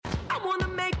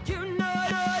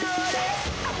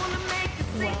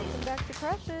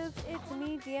crushes, it's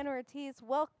me, Deanna Ortiz.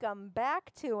 Welcome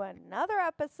back to another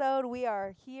episode. We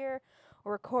are here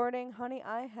recording. Honey,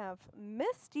 I have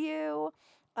missed you.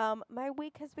 My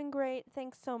week has been great.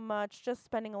 Thanks so much. Just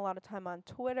spending a lot of time on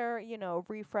Twitter,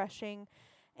 refreshing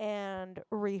and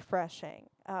refreshing,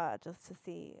 just to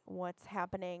see what's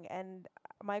happening. And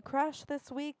my crush this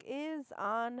week is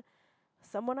on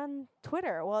someone on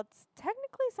Twitter. Well, it's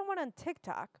technically someone on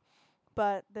TikTok,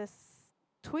 but this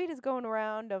tweet is going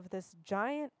around of this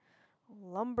giant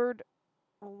lumberman.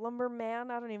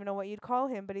 I don't even know what you'd call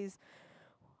him, but he's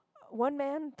one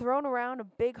man throwing around a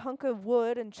big hunk of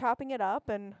wood and chopping it up,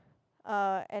 and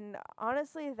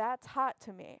honestly, that's hot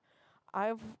to me.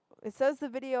 It says the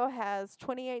video has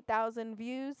 28,000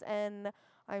 views, and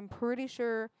I'm pretty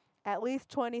sure at least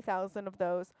 20,000 of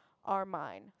those are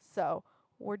mine. So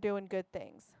we're doing good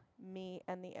things, me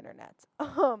and the internet.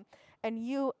 And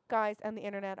you guys and the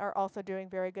internet are also doing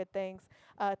very good things.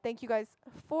 Thank you guys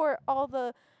for all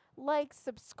the likes,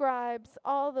 subscribes,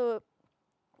 all the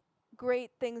great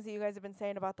things that you guys have been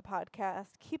saying about the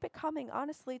podcast. Keep it coming.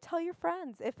 Honestly, tell your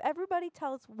friends. If everybody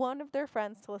tells one of their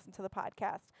friends to listen to the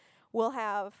podcast, we'll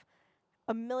have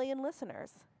 1 million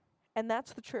listeners. And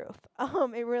that's the truth.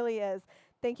 It really is.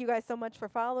 Thank you guys so much for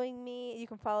following me. You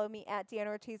can follow me at Deanna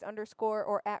Ortiz _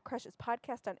 or at Crushes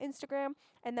Podcast on Instagram.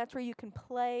 And that's where you can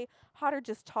play Hot or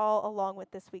Just Tall along with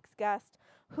this week's guest,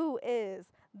 who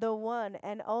is the one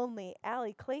and only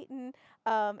Allie Clayton.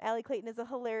 Allie Clayton is a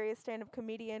hilarious stand-up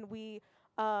comedian. We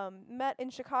met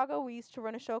in Chicago. We used to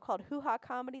run a show called Hoo Ha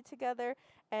Comedy together,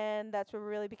 and that's where we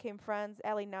really became friends.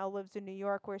 Allie now lives in New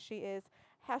York, where she is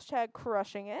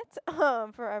 #crushing it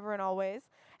forever and always.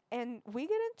 And we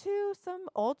get into some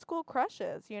old school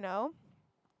crushes,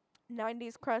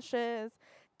 90s crushes,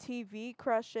 TV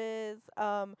crushes.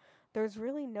 There's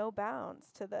really no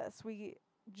bounds to this. We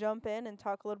jump in and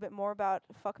talk a little bit more about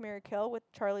Fuck, Marry, Kill with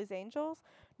Charlie's Angels.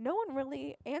 No one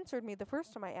really answered me the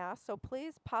first time I asked, so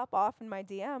please pop off in my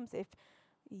DMs if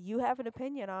you have an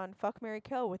opinion on Fuck, Marry,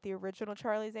 Kill with the original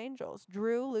Charlie's Angels,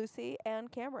 Drew, Lucy,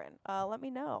 and Cameron. Let me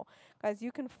know. Guys,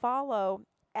 you can follow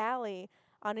Allie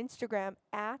on Instagram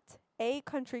at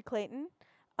 @CountryClayton.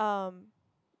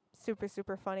 Super,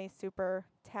 super funny, super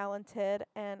talented,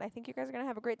 and I think you guys are going to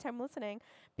have a great time listening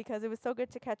because it was so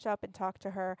good to catch up and talk to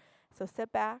her. So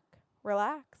sit back,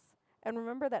 relax, and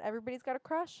remember that everybody's got a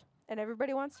crush, and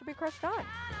everybody wants to be crushed on.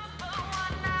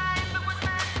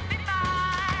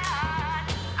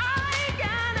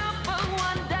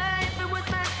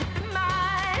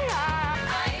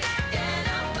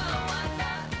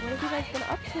 What have you guys been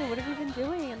up to? What have you been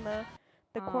doing in the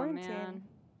quarantine? Man.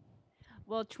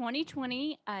 Well,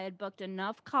 2020, I had booked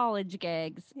enough college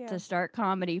gigs to start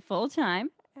comedy full time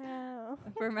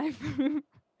for my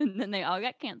and then they all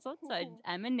got canceled. So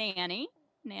I'm a nanny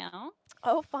now.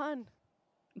 Oh, fun.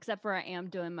 Except for I am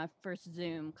doing my first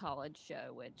Zoom college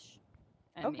show, which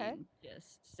I mean,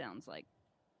 just sounds like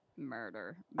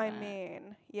murder. I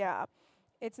mean, yeah.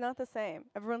 It's not the same.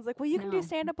 Everyone's like, well, you can do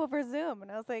stand-up over Zoom.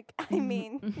 And I was like, I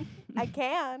mean, I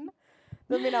can.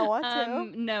 Doesn't mean I want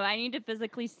to. No, I need to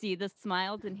physically see the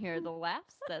smiles and hear the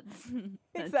laughs. That's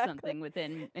something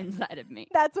inside of me.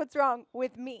 That's what's wrong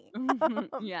with me.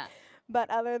 Yeah.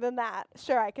 But other than that,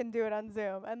 sure, I can do it on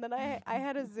Zoom. And then I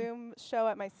had a Zoom show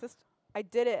at my sister. I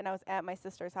did it, and I was at my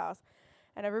sister's house.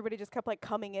 And everybody just kept,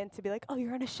 coming in to be like, oh,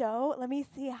 you're on a show? Let me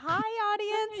see. Hi,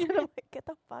 audience. And I'm like, get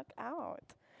the fuck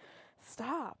out.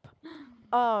 Stop.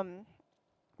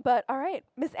 But all right,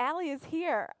 Miss Allie is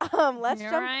here. Let's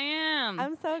here jump. I am.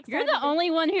 I'm so excited. You're the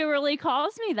only one who really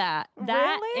calls me that.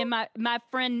 That really? And my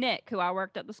friend Nick, who I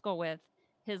worked at the school with,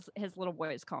 his little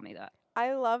boys call me that.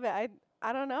 I love it.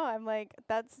 I don't know. I'm like,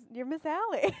 you're Miss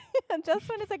Allie. Just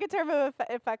when it's like a term of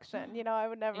affection, I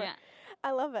would never. Yeah.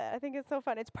 I love it. I think it's so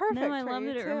fun. It's perfect. No, I love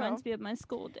it. It reminds me of my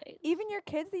school days. Even your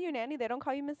kids that you nanny, they don't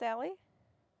call you Miss Allie?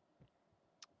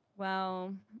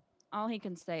 Well, all he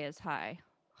can say is hi.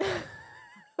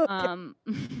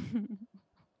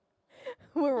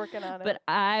 We're working on it. But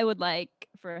I would like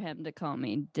for him to call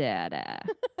me Dada.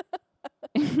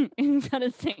 Instead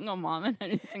of single mom, and I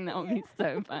just think that would be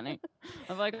so funny.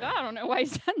 I'm like, oh, I don't know why he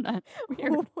said that.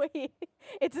 Weird. Wait,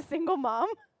 it's a single mom?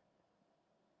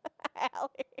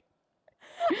 Allie.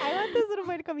 I want this little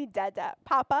boy to call me Dada.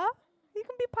 Papa? You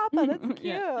can be Papa. That's cute.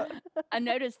 Yeah. I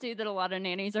noticed, too, that a lot of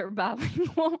nannies are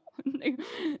bilingual.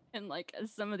 And,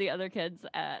 some of the other kids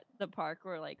at the park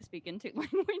were, speaking 2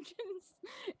 languages.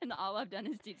 And all I've done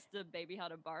is teach the baby how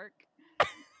to bark.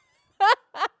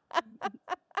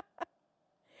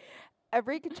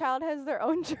 Every child has their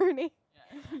own journey.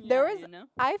 Yeah.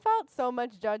 I felt so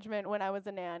much judgment when I was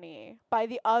a nanny by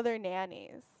the other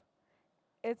nannies.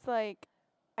 It's like,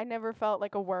 I never felt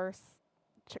like a worse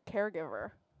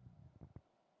caregiver.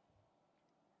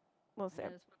 We'll see.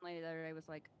 This one lady the other day was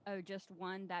like, "Oh, just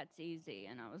one? That's easy."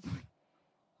 And I was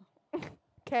like,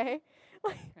 "Okay."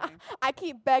 Like, okay. I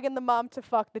keep begging the mom to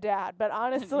fuck the dad, but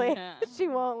honestly, she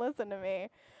won't listen to me.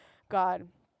 God.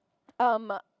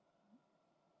 All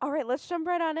right, let's jump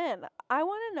right on in. I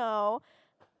want to know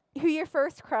who your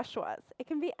first crush was. It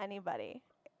can be anybody.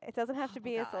 It doesn't have to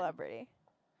be a celebrity.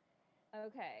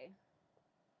 Okay.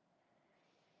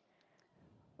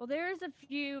 Well, there's a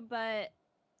few, but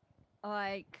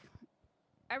like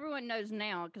everyone knows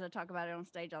now because I talk about it on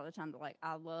stage all the time. But like,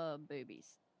 I love boobies.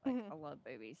 Like, I love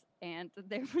boobies. And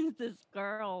there was this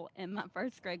girl in my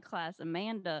first grade class,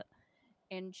 Amanda,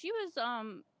 and she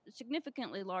was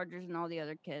significantly larger than all the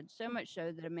other kids. So much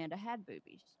so that Amanda had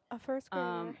boobies. A first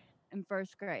grader. In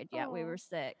first grade, yeah, we were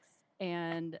 6,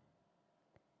 and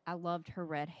I loved her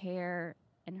red hair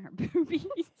and her boobies.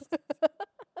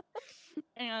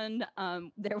 And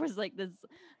there was like this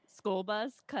school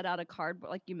bus cut out of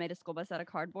cardboard, like you made a school bus out of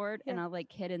cardboard, and I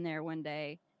like hid in there one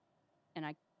day, and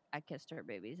I kissed her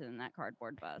boobies in that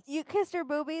cardboard bus. You kissed her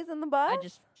boobies in the bus? I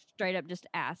just straight up just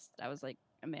asked. I was like,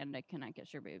 Amanda, can I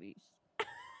kiss your boobies?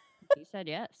 She said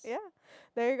yes. Yeah,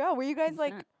 there you go. Were you guys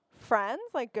like friends,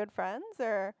 like good friends,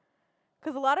 or?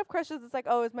 Because a lot of crushes, it's like,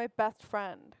 oh, it was my best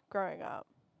friend growing up.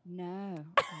 No,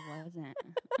 I wasn't.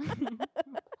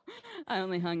 I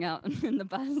only hung out in the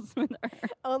bus with her.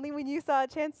 Only when you saw a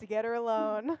chance to get her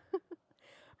alone.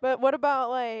 But what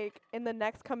about, like, in the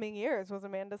next coming years? Was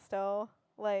Amanda still,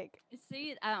 like...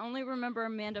 See, I only remember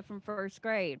Amanda from first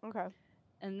grade. Okay.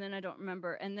 And then I don't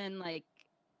remember. And then, like,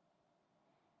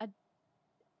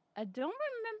 I don't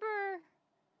remember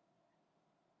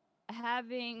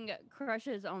having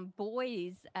crushes on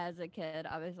boys as a kid.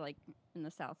 I was like in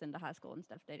the South into high school and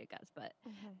stuff, dated guys, but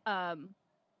I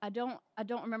don't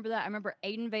remember that. I remember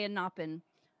Aiden Van Noppen.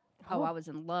 Oh, I was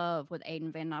in love with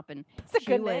Aiden Van Noppen. That's a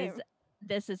good name.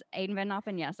 This is Aiden Van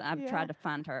Noppen. Yes, I've tried to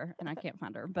find her and I can't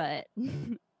find her, but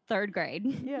 3rd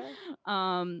grade. Yeah.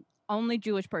 Only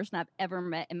Jewish person I've ever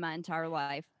met in my entire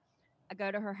life. I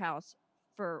go to her house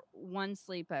for one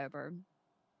sleepover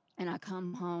and I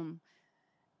come home.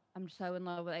 I'm so in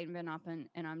love with Aiden Van Noppen,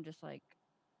 and I'm just like,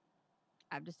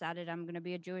 I've decided I'm going to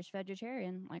be a Jewish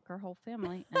vegetarian, like her whole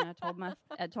family. And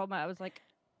I was like,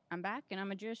 I'm back, and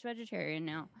I'm a Jewish vegetarian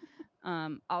now. I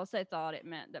also thought it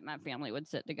meant that my family would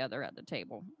sit together at the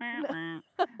table.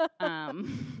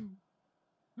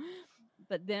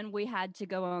 But then we had to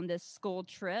go on this school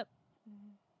trip,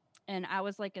 and I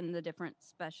was like in the different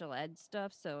special ed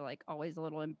stuff, so like always a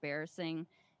little embarrassing.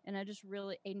 And I just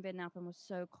really, Aiden Van Noppen was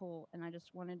so cool, and I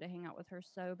just wanted to hang out with her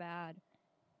so bad.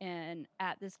 And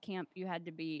at this camp, you had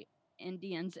to be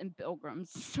Indians and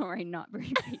pilgrims. Sorry, not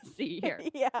very PC here.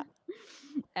 Yeah.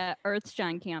 At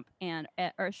Earthshine Camp. And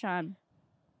at Earthshine,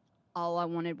 all I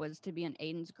wanted was to be in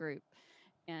Aiden's group.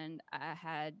 And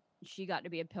she got to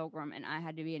be a pilgrim, and I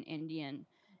had to be an Indian.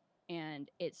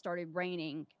 And it started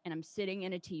raining, and I'm sitting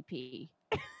in a teepee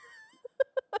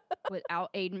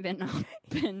without Aiden Van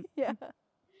Noppen. Yeah.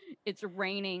 It's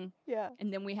raining. Yeah.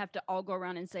 And then we have to all go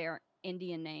around and say our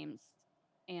Indian names.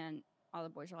 And all the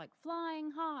boys are like, Flying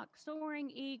Hawk,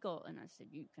 Soaring Eagle. And I said,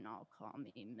 you can all call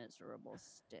me Miserable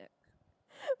Stick.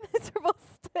 Miserable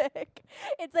Stick.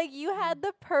 It's like you had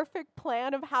the perfect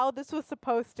plan of how this was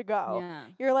supposed to go. Yeah.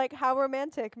 You're like, how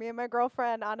romantic. Me and my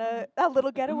girlfriend on a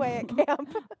little getaway at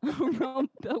camp. A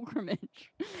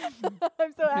pilgrimage.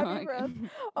 I'm so happy for us.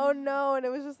 Oh, no. And it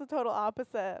was just the total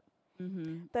opposite.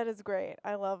 Mm-hmm. That is great.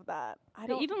 I love that.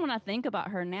 Even when I think about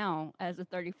her now as a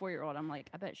 34-year-old, I'm like,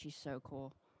 I bet she's so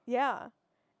cool. Yeah.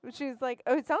 She's like,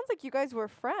 oh, it sounds like you guys were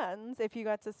friends if you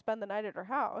got to spend the night at her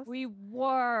house. We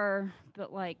were,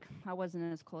 but like, I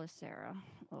wasn't as cool as Sarah.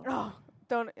 Oh,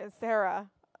 Sarah.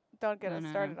 Don't get us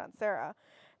started on Sarah.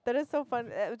 That is so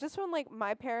fun. Just from like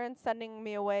my parents sending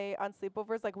me away on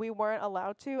sleepovers, like we weren't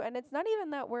allowed to. And it's not even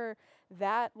that we're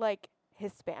that like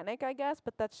Hispanic, I guess,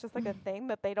 but that's just like a thing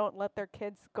that they don't let their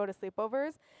kids go to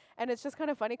sleepovers. And it's just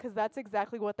kind of funny because that's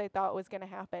exactly what they thought was going to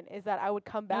happen, is that I would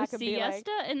come back and be like...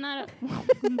 siesta? Isn't that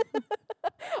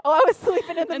Oh, I was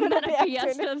sleeping in the middle of the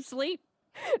afternoon. Fiesta of sleep?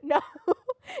 No.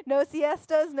 No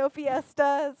siestas, no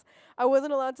fiestas. I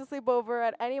wasn't allowed to sleep over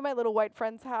at any of my little white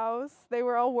friends' house. They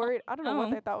were all worried. I don't know what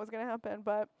they thought was going to happen,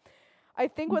 but... I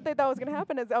think what they thought was going to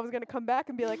happen is I was going to come back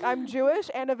and be like, I'm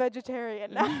Jewish and a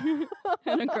vegetarian now.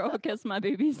 And a girl kissed my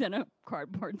babies in a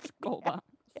cardboard skull box.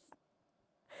 Yeah.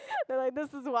 They're like,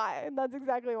 this is why. And that's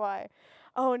exactly why.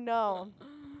 Oh, no.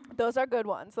 Those are good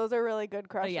ones. Those are really good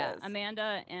crushes. Oh, yeah.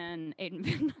 Amanda and Aiden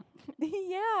Van Noppen.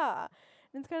 Yeah.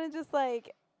 And it's kind of just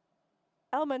like,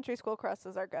 elementary school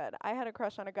crushes are good. I had a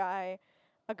crush on a guy.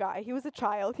 He was a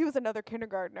child. He was another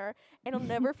kindergartner. And I'll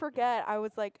never forget, I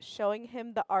was like showing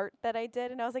him the art that I did.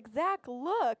 And I was like, Zach,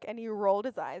 look. And he rolled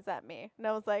his eyes at me. And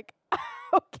I was like,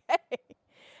 okay.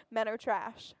 Men are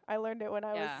trash. I learned it when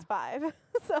I was 5.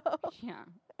 So yeah.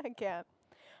 I can't.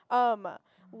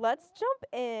 Let's jump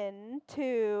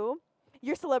into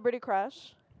your celebrity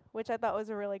crush, which I thought was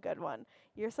a really good one.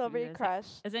 Your celebrity crush.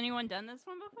 Has anyone done this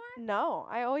one before? No,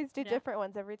 I always do different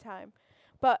ones every time.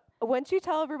 But once you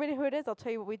tell everybody who it is, I'll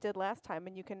tell you what we did last time,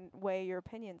 and you can weigh your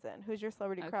opinions in. Who's your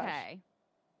celebrity crush? Okay.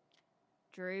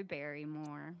 Drew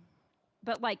Barrymore.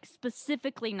 But, like,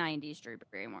 specifically 90s Drew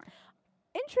Barrymore.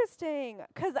 Interesting,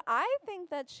 because I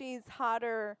think that she's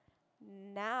hotter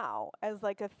now as,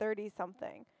 like, a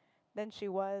 30-something than she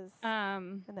was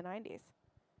in the 90s.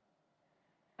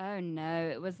 Oh, no.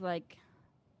 It was, like,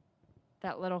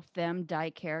 that little femme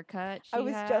dyke haircut she I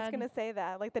was had. just going to say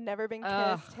that, like the Never Been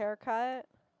Kissed haircut.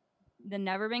 The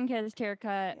Never Been Kissed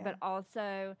haircut, but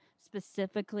also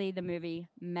specifically the movie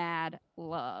Mad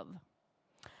Love.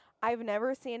 I've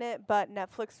never seen it, but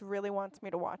Netflix really wants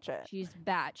me to watch it. She's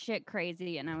batshit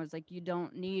crazy, and I was like, you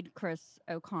don't need Chris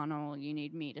O'Connell. You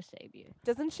need me to save you.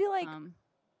 Doesn't she, like,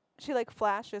 she, like,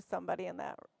 flashes somebody in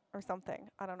that or something?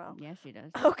 I don't know. Yeah, she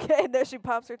does. Okay, there she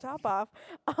pops her top off.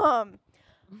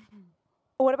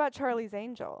 What about Charlie's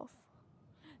Angels?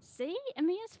 See? I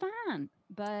mean, it's fine,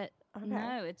 but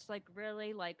no, it's, like,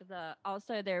 really, like,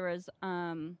 also there was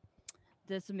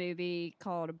this movie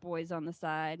called Boys on the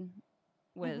Side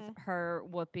with her,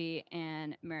 Whoopi,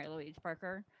 and Mary Louise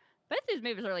Parker. Both these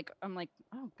movies are like, I'm like,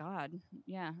 oh God,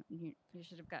 yeah, you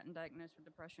should have gotten diagnosed with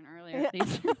depression earlier.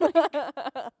 These are like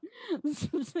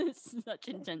such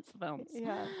intense films.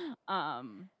 Yeah.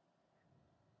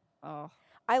 Oh,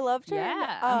 I loved her.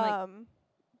 Yeah.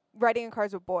 Writing in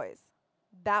Cars with Boys.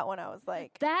 That one I was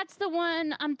like, that's the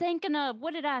one I'm thinking of.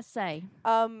 What did I say?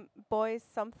 Boys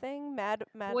something mad.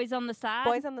 Boys on the Side.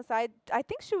 Boys on the Side. I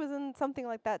think she was in something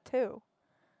like that too.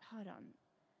 Hold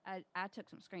on. I took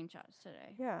some screenshots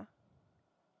today. Yeah.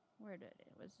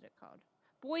 What's it called?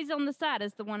 Boys on the Side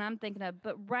is the one I'm thinking of,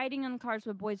 but Riding on Cars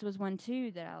with Boys was one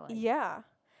too that I liked. Yeah.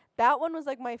 That one was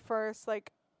like my first,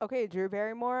 like, okay, Drew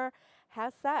Barrymore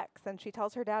has sex and she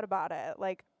tells her dad about it.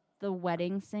 Like, The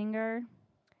Wedding Singer.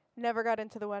 Never got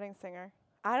into The Wedding Singer.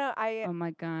 Oh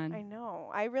my God. I know.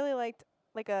 I really liked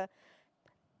like a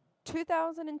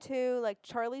 2002 like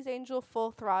Charlie's Angel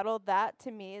Full Throttle. That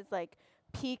to me is like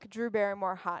peak Drew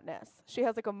Barrymore hotness. She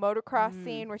has like a motocross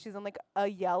scene where she's in like a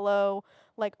yellow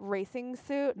like racing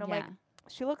suit, and I'm like,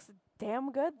 she looks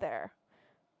damn good there.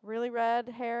 Really red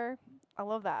hair. I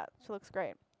love that. She looks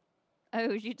great.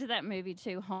 Oh, she did that movie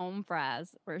too, Home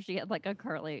Fries, where she had like a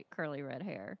curly red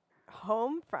hair.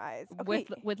 Home Fries. Okay.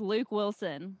 With Luke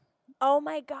Wilson. Oh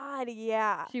my God,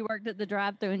 yeah. She worked at the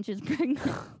drive-thru and she's pregnant.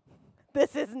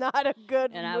 This is not a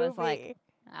good movie. And I was like,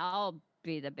 I'll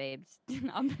be the babes.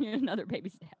 I'll be another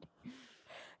baby's dad.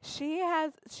 She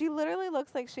literally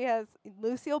looks like she has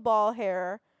Lucille Ball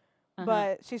hair,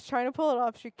 but she's trying to pull it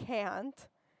off. She can't.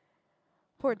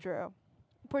 Poor Drew.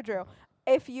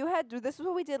 If you had, this is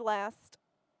what we did last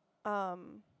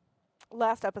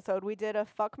episode. We did a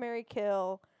fuck, marry,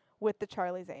 kill with the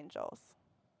Charlie's Angels.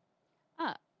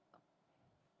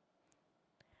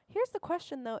 Here's the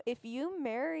question, though. If you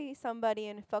marry somebody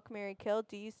and fuck, marry, kill,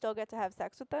 do you still get to have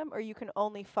sex with them, or you can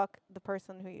only fuck the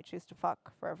person who you choose to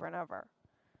fuck forever and ever?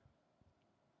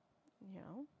 You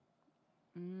know?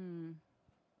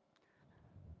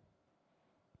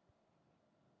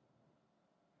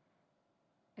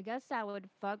 I guess I would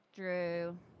fuck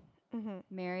Drew,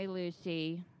 marry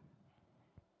Lucy,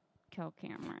 kill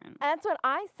Cameron. That's what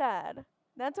I said.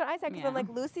 Because I'm like,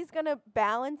 Lucy's going to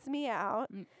balance me out.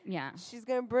 Yeah. She's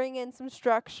going to bring in some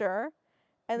structure.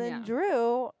 And then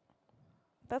Drew,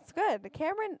 that's good.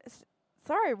 Cameron,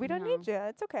 sorry, we don't need you.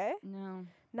 It's okay. No.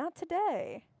 Not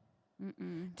today.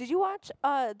 Mm-mm. Did you watch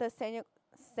the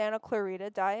Santa Clarita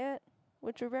Diet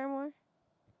with Drew Barrymore?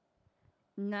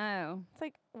 No. It's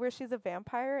like where she's a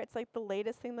vampire. It's like the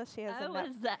latest thing that she has. Is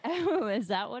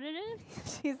that what it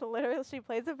is? She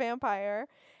plays a vampire.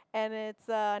 And it's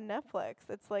Netflix.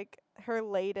 It's like her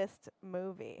latest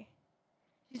movie.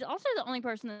 She's also the only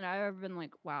person that I've ever been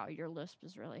like, wow, your lisp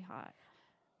is really hot.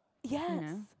 Yes. You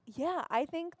know? Yeah. I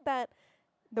think that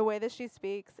the way that she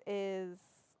speaks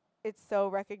it's so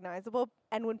recognizable.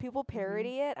 And when people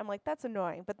parody it, I'm like, that's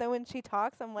annoying. But then when she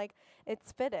talks, I'm like,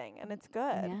 it's fitting and it's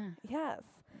good. Yeah. Yes.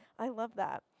 I love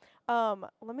that.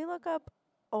 Let me look up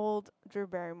old Drew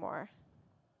Barrymore.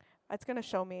 It's going to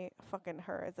show me fucking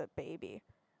her as a baby.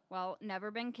 Well,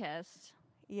 Never Been Kissed.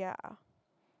 Yeah.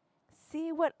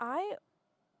 See, what I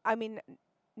I mean,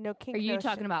 no kink. Are you no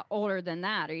talking about older than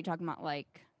that? Or are you talking about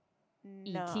like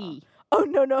No. E.T.? Oh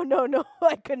no.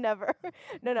 I could never.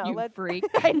 No. You Let's. freak.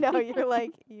 I know you're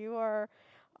like you are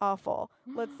awful.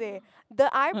 Let's see.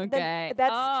 Okay.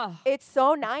 That's Oh it's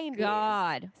so 90s.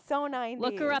 God. So 90s.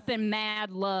 Look her up in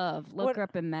Mad Love. Look What- her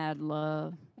up in Mad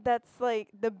Love. That's like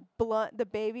the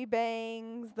baby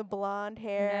bangs, the blonde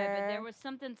hair. No, but there was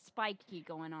something spiky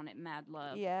going on at Mad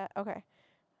Love. Yeah. Okay.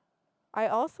 I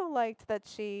also liked that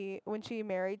when she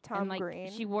married Tom And like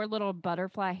Green. she wore little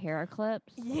butterfly hair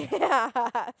clips. Yes.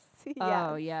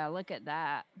 Oh yeah, look at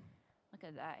that. Look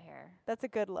at that hair. That's a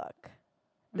good look.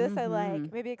 This I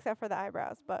like, maybe except for the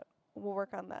eyebrows, but we'll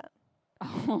work on that.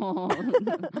 Oh.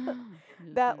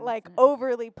 That like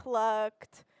overly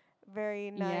plucked,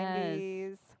 very 90s.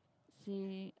 Yes.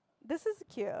 See. This is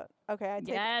cute. Okay,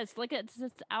 Yes, look at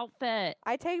this outfit.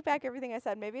 I take back everything I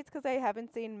said. Maybe it's because I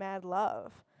haven't seen Mad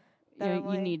Love.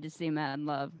 You need to see Mad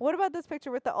Love. What about this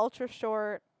picture with the ultra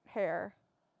short hair?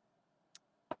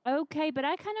 Okay, but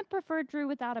I kind of prefer Drew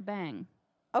without a bang.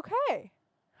 Okay.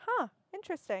 Huh.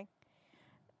 Interesting.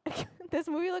 This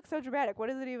movie looks so dramatic. What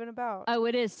is it even about? Oh,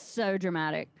 it is so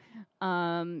dramatic.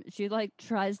 She like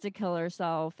tries to kill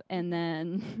herself and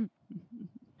then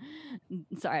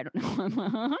sorry, I don't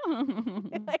know.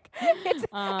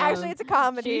 Actually, it's a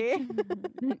comedy.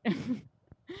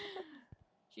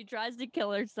 She tries to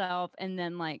kill herself and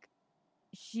then like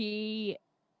she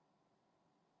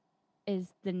is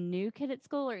the new kid at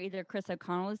school, or either Chris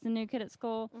O'Connell is the new kid at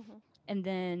school, and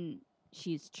then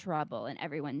she's trouble and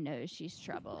everyone knows she's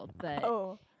trouble, but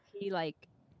he like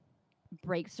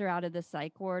breaks her out of the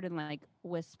psych ward and like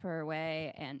wisp her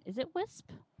away. And is it wisp?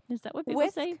 Is that what people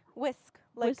say? Whisk.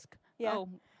 Like, whisk. Yeah. Oh,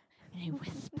 and he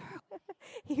whisper.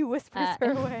 He whispers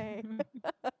her away.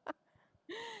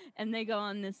 And they go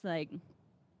on this like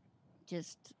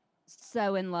just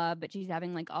so in love, but she's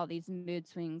having like all these mood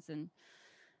swings, and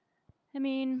I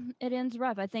mean, it ends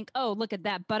rough. I think, oh, look at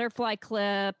that butterfly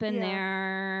clip in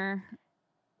there.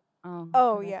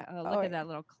 Oh, yeah. Oh, look at that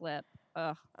little clip.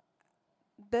 Ugh.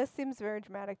 This seems very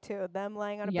dramatic too. Them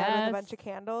laying on a bed with a bunch of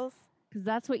candles. Because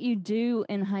that's what you do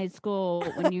in high school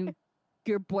when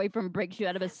your boyfriend breaks you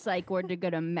out of a psych ward to go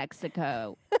to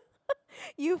Mexico.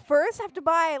 You first have to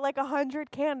buy like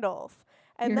 100 candles.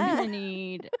 And You're then gonna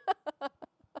need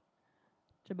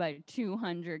to buy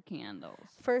 200 candles.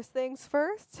 First things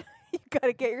first, you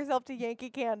gotta get yourself to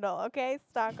Yankee Candle, okay?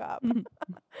 Stock up.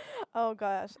 Oh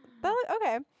gosh.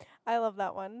 Okay. I love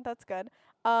that one. That's good.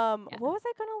 What was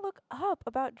I gonna look up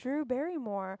about Drew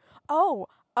Barrymore? Oh,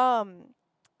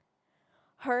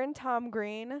 her and Tom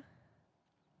Green.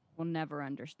 We'll never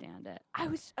understand it.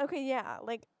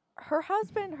 Like her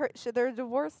husband, they're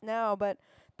divorced now, but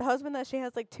the husband that she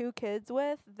has like 2 kids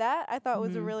with, that I thought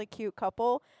was a really cute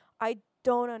couple. I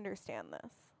don't understand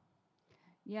this.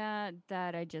 Yeah,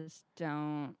 that I just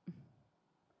don't.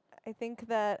 I think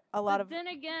that but then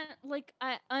again, like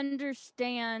I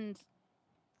understand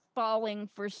falling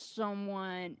for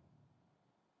someone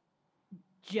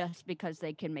just because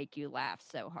they can make you laugh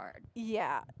so hard.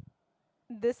 Yeah.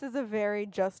 This is a very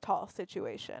Just Tall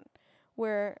situation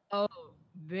where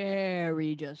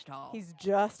very Just Tall. He's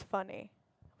just funny.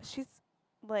 She's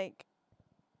like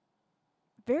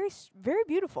very very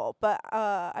beautiful, but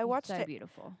I watched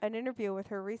an interview with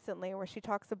her recently where she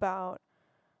talks about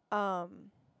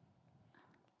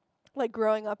like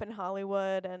growing up in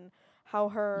Hollywood and how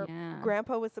her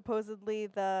grandpa was supposedly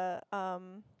the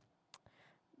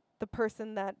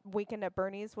person that Weekend at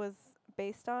Bernie's was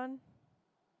based on.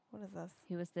 What is this?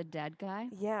 He was the dead guy?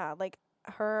 Yeah, like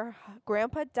her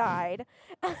grandpa died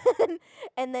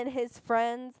and then his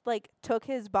friends like took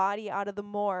his body out of the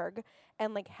morgue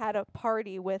and like had a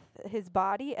party with his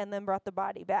body and then brought the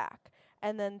body back.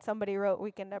 And then somebody wrote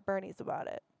Weekend at Bernie's about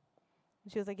it.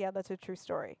 And she was like, yeah, that's a true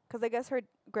story. Because I guess her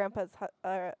grandpa's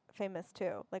famous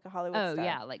too, like a Hollywood star. Oh,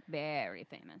 yeah, like very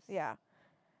famous. Yeah.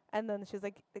 And then she's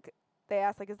like, they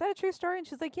asked, like, is that a true story? And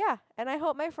she's like, yeah. And I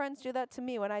hope my friends do that to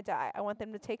me when I die. I want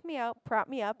them to take me out, prop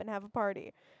me up, and have a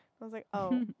party. I was like,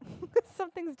 oh,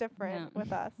 something's different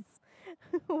with us.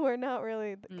 We're not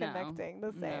really connecting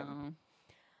the same. No.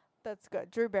 That's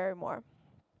good. Drew Barrymore.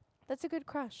 That's a good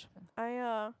crush.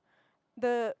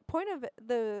 The point of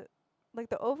the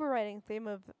overriding theme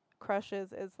of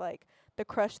crushes is like the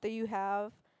crush that you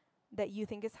have that you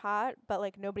think is hot, but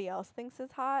like nobody else thinks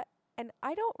is hot. And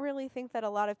I don't really think that a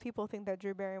lot of people think that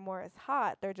Drew Barrymore is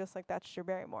hot. They're just like, that's Drew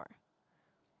Barrymore.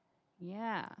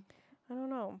 Yeah. I don't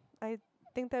know. I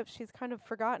think that she's kind of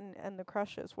forgotten in the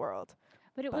crushes world.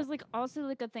 But it was like also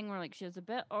like a thing where like she was a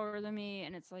bit older than me,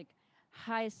 and it's like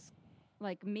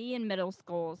like me in middle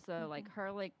school, so like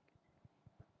her like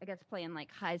I guess playing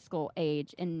like high school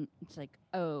age, and it's like,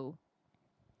 oh,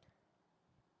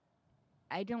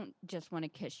 I don't just want to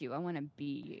kiss you, I want to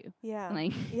be you. Yeah.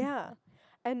 Like, Yeah.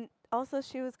 And also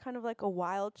she was kind of like a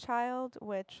wild child,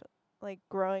 which like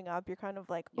growing up you're kind of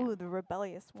like, yeah. ooh, the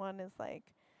rebellious one is like,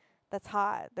 that's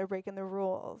hot. They're breaking the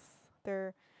rules.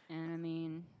 They're And I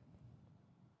mean,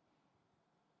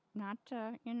 not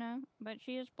but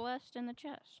she is blessed in the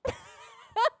chest.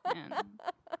 And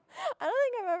I don't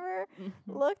think I've ever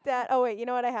looked at. Oh wait, you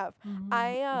know what I have?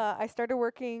 I started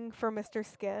working for Mr.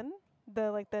 Skin,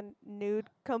 the nude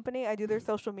company. I do their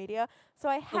social media. So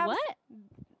I the have what?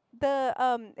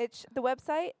 the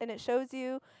website, and it shows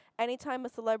you anytime a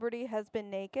celebrity has been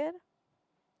naked.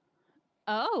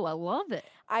 Oh, I love it.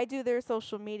 I do their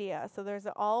social media. So there's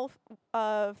an all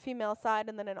female side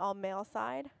and then an all male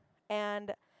side.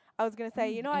 And I was gonna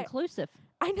say, Inclusive.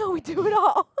 I know we do it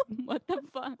all. What the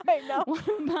fuck? I know. What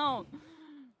about?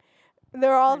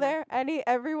 They're all there.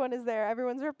 Everyone is there.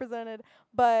 Everyone's represented.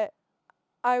 But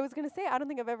I was gonna say I don't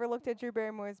think I've ever looked at Drew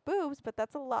Barrymore's boobs, but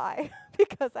that's a lie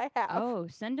because I have. Oh,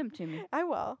 send them to me. I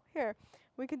will. Here,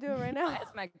 we can do it right now. As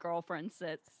my girlfriend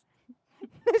sits.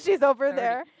 She's over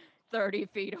there. 30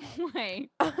 feet away.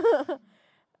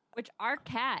 Which our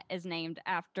cat is named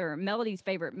after Melody's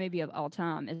favorite movie of all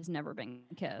time is Never Been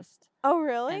Kissed. Oh,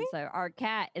 really? And so our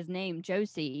cat is named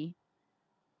Josie.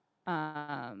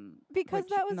 Because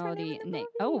that was Melody her name in the movie.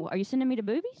 Oh, are you sending me the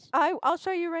boobies? I'll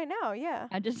show you right now. Yeah.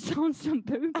 I just saw some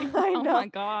boobies. I know. Oh my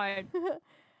god.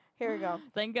 Here we go.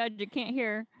 Thank God you can't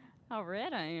hear how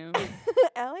red I am.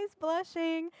 Allie's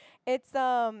blushing. It's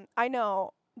I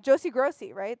know Josie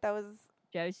Grossi, right? That was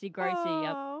Josie Grossi. Oh,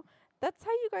 yep. That's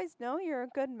how you guys know you're a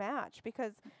good match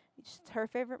because it's her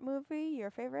favorite movie,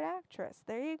 your favorite actress.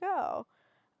 There you go.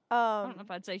 I don't know if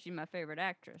I'd say she's my favorite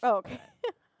actress. Oh, okay.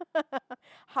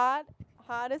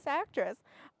 Hottest actress.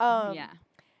 Yeah.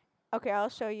 Okay, I'll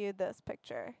show you this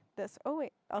picture.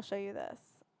 I'll show you this.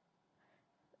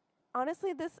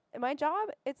 Honestly, my job,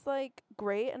 it's like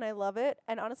great and I love it.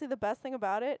 And honestly, the best thing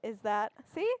about it is that,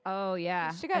 see? Oh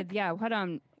yeah. Hold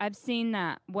on. I've seen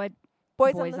that. What?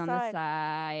 Boys on the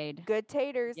side. Good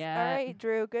taters. Yep. All right,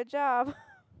 Drew, good job.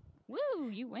 Woo,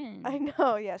 you win. I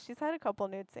know, yeah. She's had a couple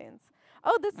nude scenes.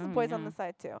 Oh, this is Boys on the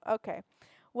Side too. Okay.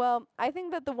 Well, I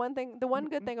think that the one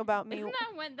good thing about me. Isn't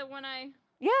that the one I?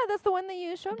 Yeah, that's the one that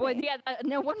you showed me. Yeah,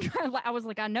 no wonder I was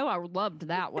like, I know I loved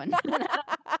that one. You're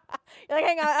like,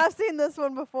 hang on, I've seen this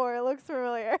one before. It looks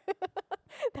familiar.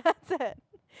 That's it.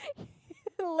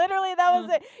 Literally, that was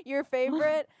it. Your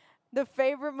favorite, the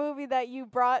favorite movie that you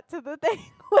brought to the thing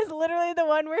was literally the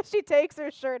one where she takes her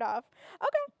shirt off.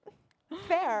 Okay.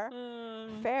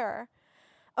 Fair.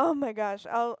 Oh my gosh.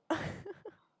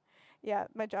 Yeah,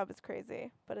 my job is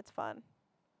crazy, but it's fun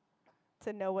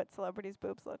to know what celebrities'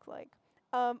 boobs look like.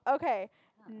 Okay.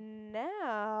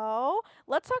 Now,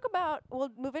 let's talk about, we'll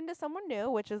move into someone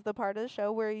new, which is the part of the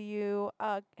show where you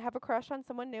have a crush on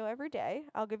someone new every day.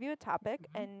 I'll give you a topic,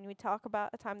 and we talk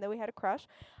about a time that we had a crush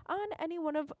on any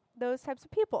one of those types of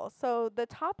people. So the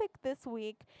topic this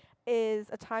week is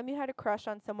a time you had a crush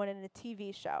on someone in a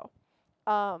TV show.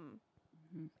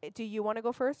 Do you want to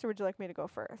go first, or would you like me to go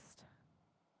first?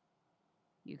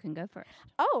 You can go first.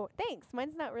 Oh, thanks.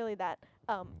 Mine's not really that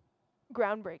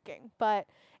groundbreaking, but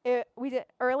we did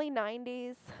early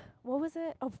 90s. What was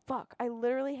it? Oh, fuck. I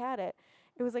literally had it.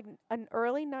 It was like an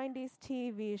early 90s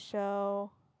TV show.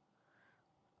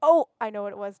 Oh, I know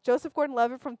what it was. Joseph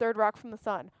Gordon-Levitt from Third Rock from the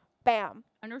Sun. Bam.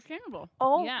 Understandable.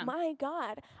 Oh, my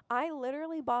God. I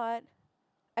literally bought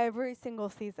every single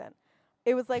season.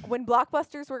 It was like when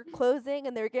Blockbusters were closing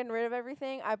and they were getting rid of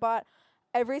everything, I bought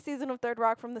every season of Third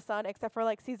Rock from the Sun except for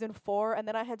like season 4, and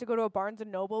then I had to go to a Barnes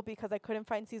and Noble because I couldn't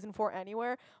find season 4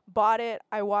 anywhere. Bought it.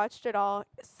 I watched it all.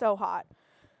 So hot.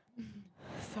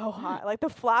 So hot. Like the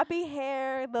floppy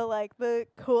hair, the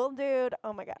cool dude.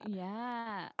 Oh my God.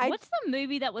 Yeah. What's the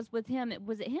movie that was with him?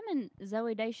 Was it him and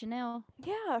Zooey Deschanel?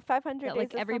 Yeah, 500 that, Days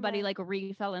like of everybody Summer.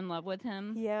 like fell in love with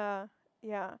him. Yeah.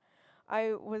 Yeah.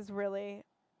 I was really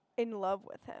in love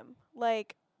with him.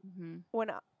 Like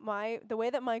when the way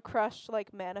that my crush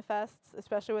like manifests,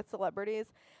 especially with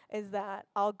celebrities, is that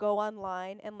I'll go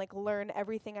online and like learn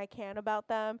everything I can about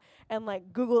them and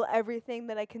like Google everything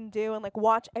that I can do and like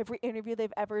watch every interview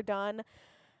they've ever done.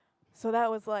 So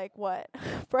that was like what,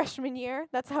 freshman year?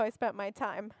 That's how I spent my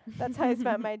time. That's how I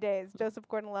spent my days. Joseph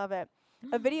Gordon-Levitt.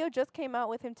 A video just came out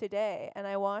with him today and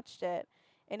I watched it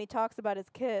and he talks about his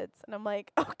kids and I'm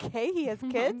like, okay, he has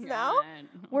kids now?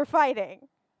 We're fighting.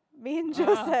 Me and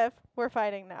Joseph, we're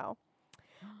fighting now.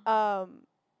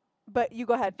 But you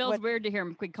go ahead. It feels weird to hear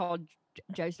him called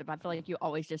Joseph. I feel like you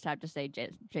always just have to say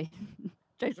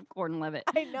Joseph Gordon-Levitt.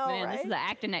 I know, Man, right? this is an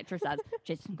acting exercise.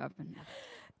 Jason Gordon-Levitt.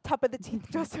 Top of the teeth,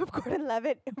 Joseph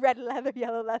Gordon-Levitt, red leather,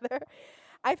 yellow leather.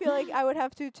 I feel like I would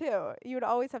have to too. You would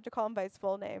always have to call him by his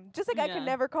full name. Just like I could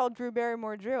never call Drew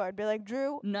Barrymore Drew. I'd be like,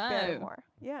 Drew Barrymore.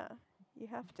 Yeah, you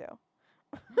have to.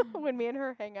 When me and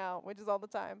her hang out, which is all the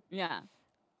time. Yeah.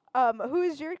 Who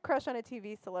is your crush on a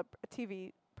TV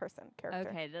person, character?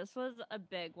 Okay, this was a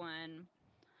big one.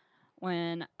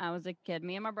 When I was a kid,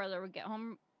 me and my brother would get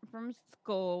home from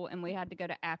school and we had to go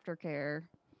to aftercare.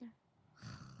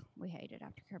 We hated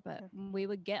aftercare, but we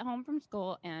would get home from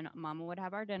school and Mama would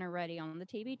have our dinner ready on the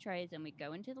TV trays and we'd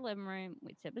go into the living room,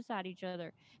 we'd sit beside each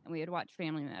other and we would watch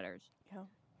Family Matters. Yeah.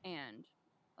 And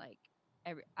like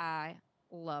I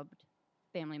loved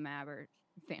Family Matters.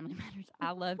 Family Matters.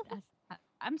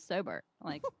 I'm sober,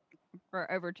 like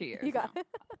for over 2 years. You got now.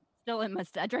 Still in my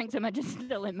I drank so much, it's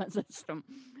still in my system.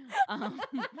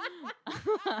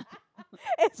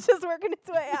 It's just working its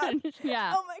way out.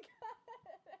 Yeah. Oh my god.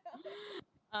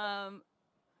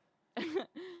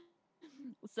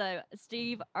 So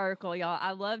Steve Urkel, y'all.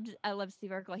 I loved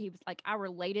Steve Urkel. He was like, I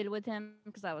related with him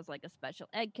because I was like a special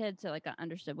ed kid, so like I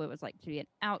understood what it was like to be an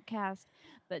outcast.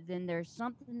 But then there's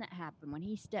something that happened when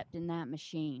he stepped in that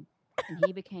machine and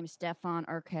he became Stefan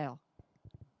Urkel.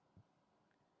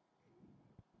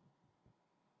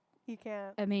 You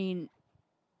can't. I mean,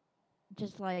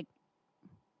 just like,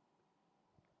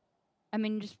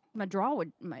 just my jaw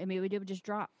would. It would just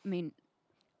drop.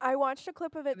 I watched a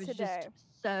clip of it was today.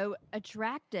 Just so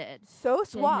attracted. So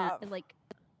suave. Like,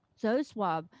 so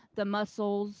suave. The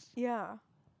muscles. Yeah.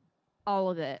 All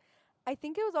of it. I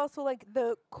think it was also like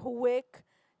the quick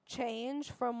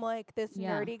change from like this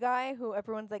nerdy guy who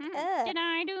everyone's like, Did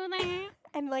I do that?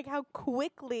 And like how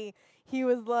quickly he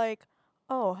was like,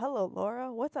 oh, hello,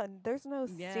 Laura. What's on? There's no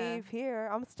Steve here.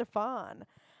 I'm Stefan.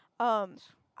 I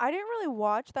didn't really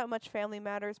watch that much Family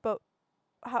Matters, but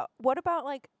what about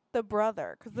like the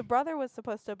brother? Because the brother was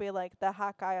supposed to be like the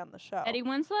hot guy on the show. Eddie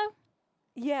Winslow?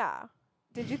 Yeah.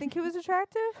 Did you think he was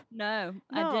attractive? No,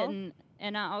 I didn't.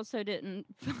 And I also didn't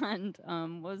find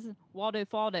was Waldo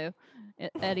Faldo,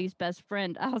 Eddie's best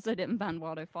friend. I also didn't find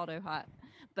Waldo Faldo hot.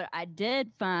 But I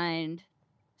did find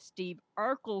Steve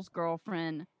Urkel's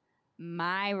girlfriend,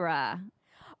 Myra.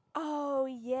 Oh,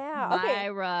 yeah.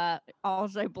 Myra,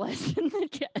 also blessed in the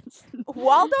chest.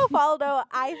 Waldo Faldo,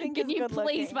 I think, is good looking. Can you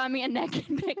please find me a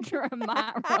naked picture of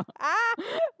Myra? Oh,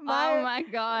 my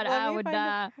God. I would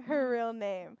die. Her real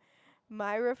name.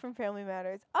 Myra from Family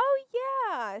Matters. Oh,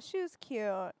 yeah. She was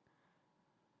cute.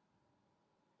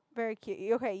 Very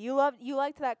cute. Okay, you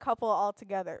liked that couple all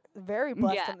together. Very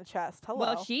blessed in the chest. Hello.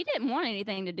 Well, she didn't want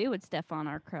anything to do with Stefan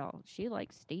Urkel. She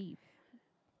liked Steve.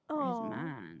 Oh, his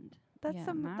mind.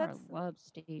 Myra loves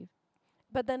Steve.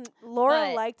 But then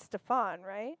Laura liked Stefan,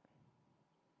 right?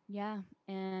 Yeah,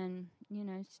 and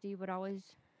Steve would always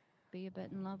be a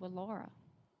bit in love with Laura.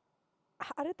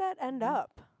 How did that end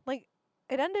up? Like,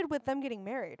 it ended with them getting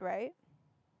married, right?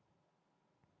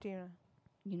 Do you know?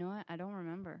 You know what? I don't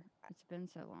remember. It's been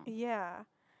so long. Yeah.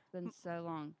 It's been so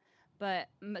long. But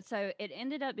so it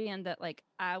ended up being that like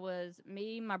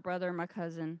me, my brother, my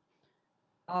cousin,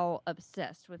 all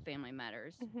obsessed with Family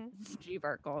Matters. Steve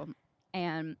Urkel.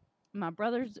 And my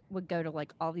brothers would go to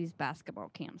like all these basketball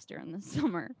camps during the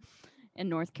summer in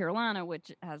North Carolina,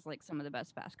 which has like some of the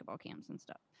best basketball camps and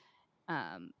stuff.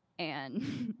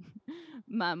 And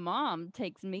my mom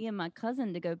takes me and my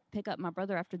cousin to go pick up my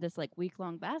brother after this like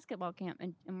week-long basketball camp.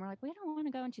 And we're like, we don't want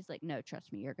to go. And she's like, no,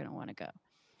 trust me, you're going to want to go.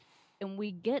 And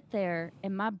we get there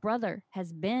and my brother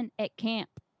has been at camp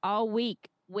all week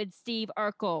with Steve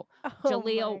Urkel,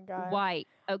 Jaleel White.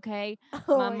 Okay.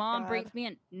 My mom brings me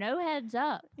in. No heads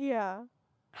up. Yeah.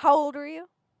 How old were you?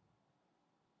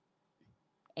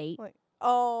 8. Like,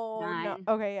 oh, 9. No.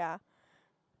 Okay. Yeah.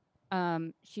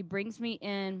 She brings me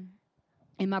in,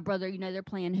 and my brother, they're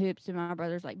playing hoops, and my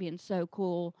brother's like being so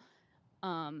cool.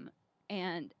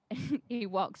 And he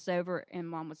walks over, and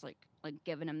mom was like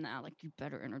giving him that, like, you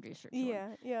better introduce her to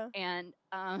him. Yeah. And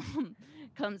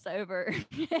comes over,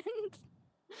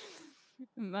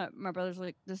 and my brother's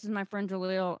like, this is my friend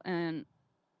Jaleel, and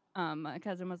my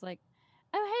cousin was like,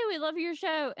 oh hey, we love your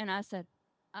show, and I said,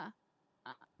 I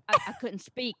couldn't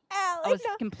speak. I was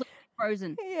completely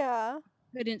frozen. Yeah.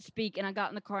 Couldn't speak, and I got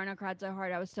in the car and I cried so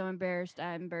hard. I was so embarrassed.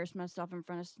 I embarrassed myself in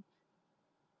front of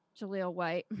Jaleel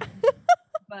White.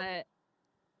 But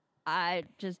I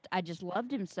just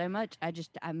loved him so much. I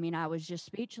was just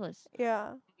speechless.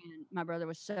 Yeah. And my brother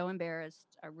was so embarrassed.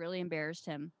 I really embarrassed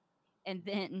him. And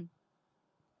then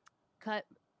cut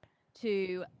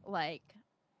to like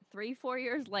 3-4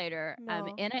 years later, I'm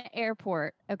No. in an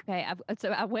airport. Okay,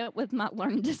 so I went with my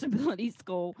learning disability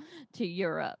school to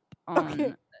Europe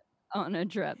Okay. on a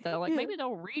trip. They're like, Yeah. maybe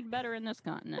they'll read better in this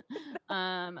continent.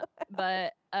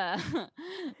 But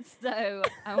so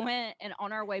I went, and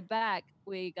on our way back,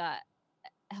 we got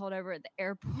held over at the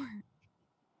airport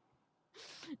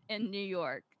in New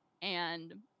York,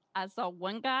 and I saw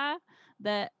one guy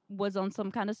that was on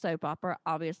some kind of soap opera.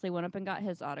 Obviously, went up and got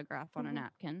his autograph on a Mhm.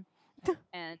 napkin,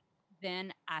 and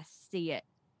then I see it,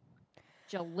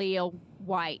 Jaleel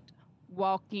White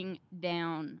walking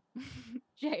down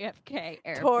JFK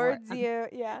Airport. Towards you.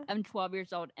 Yeah. I'm 12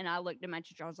 years old, and I looked at my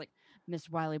teacher. I was like, Miss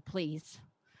Wiley, please,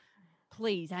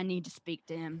 please, I need to speak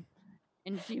to him.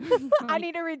 And she was I like,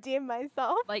 need to redeem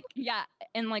myself. yeah,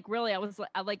 and like really,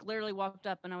 I like literally walked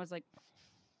up and I was like,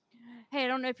 hey, I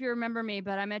don't know if you remember me,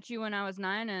 but I met you when I was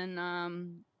 9,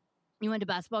 and you went to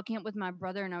basketball camp with my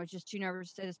brother, and I was just too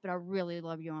nervous to say this, but I really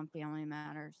love you on Family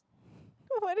Matters.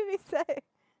 What did he say?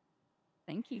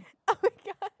 Thank you. Oh my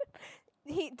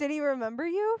god. Did he remember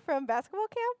you from basketball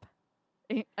camp?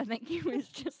 I think he was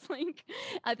just like,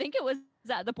 I think it was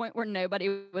at the point where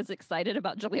nobody was excited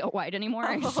about Jaleel White anymore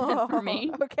except for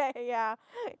me. Okay, yeah.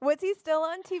 Was he still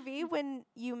on TV when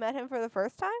you met him for the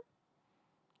first time?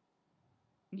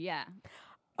 Yeah.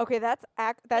 Okay, that's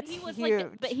he was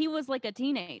huge. But he was like a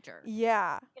teenager.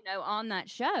 Yeah. On that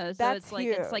show. So That's it's like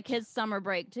huge. it's like his summer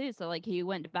break too. So like he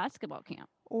went to basketball camp.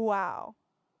 Wow.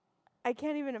 I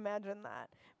can't even imagine that.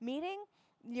 Meeting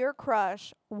your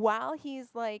crush while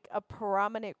he's like a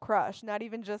prominent crush, not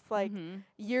even just like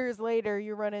years later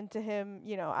you run into him,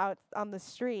 out on the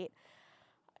street.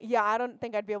 Yeah, I don't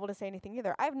think I'd be able to say anything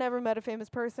either. I've never met a famous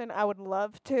person. I would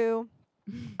love to.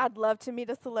 I'd love to meet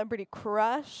a celebrity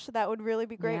crush. That would really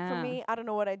be great for me. I don't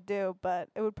know what I'd do, but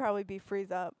it would probably be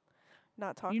freeze up,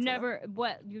 not talk to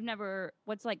them.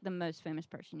 What's like the most famous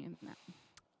person you've met?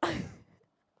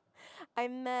 I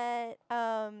met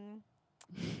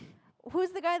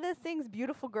who's the guy that sings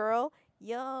Beautiful Girl?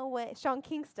 Sean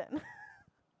Kingston.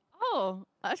 Oh,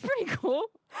 that's pretty cool.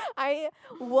 I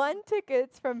won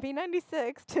tickets from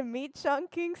P96 to meet Sean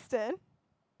Kingston.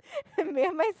 And me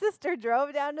and my sister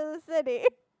drove down to the city.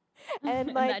 And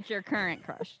that's your current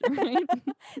crush, right?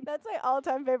 That's my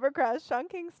all-time favorite crush, Sean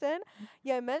Kingston.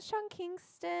 Yeah, I met Sean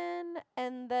Kingston,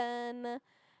 and then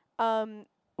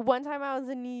one time I was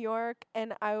in New York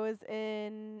and I was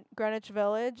in Greenwich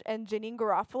Village and Janine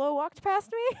Garofalo walked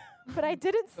past me, but I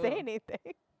didn't say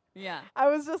anything. Yeah. I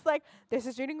was just like, this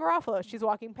is Janine Garofalo. She's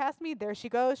walking past me. There she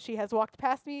goes. She has walked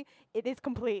past me. It is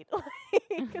complete.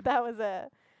 That was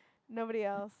it. Nobody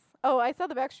else. Oh, I saw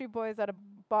the Backstreet Boys at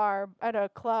a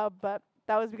club, but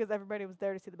that was because everybody was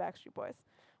there to see the Backstreet Boys.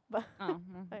 But I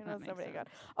know somebody got.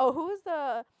 Oh, who was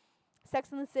the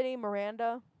Sex and the City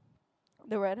Miranda?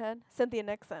 The redhead? Cynthia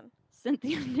Nixon.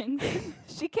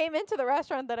 She came into the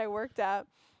restaurant that I worked at,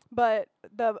 but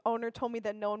the owner told me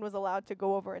that no one was allowed to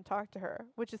go over and talk to her,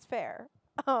 which is fair.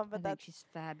 But I think she's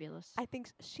fabulous. I think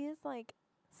she is like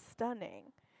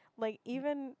stunning. Like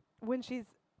even when she's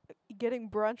getting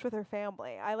brunch with her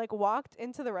family, I like walked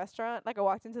into the restaurant, like I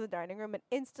walked into the dining room and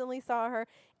instantly saw her,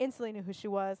 instantly knew who she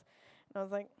was. And I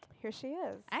was like, here she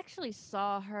is. I actually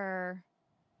saw her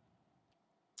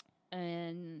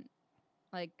in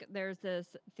like there's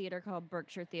this theater called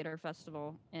Berkshire Theater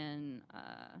Festival in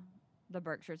the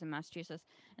Berkshires in Massachusetts,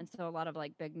 and so a lot of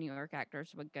like big New York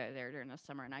actors would go there during the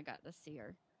summer, and I got to see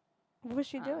her. What was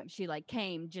she doing? She like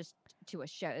came just to a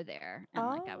show there, and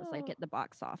like I was like at the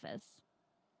box office.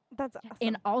 That's awesome.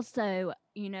 And also,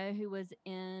 who was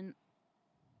in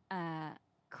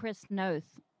Chris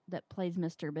Noth that plays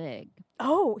Mr. Big.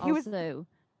 Oh,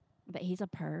 but he's a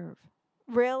perv.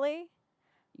 Really?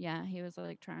 Yeah, he was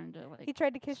like trying to like. He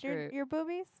tried to kiss your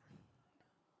boobies?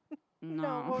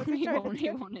 No, what was he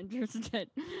won't interested.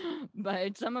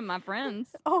 But some of my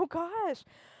friends. Oh gosh,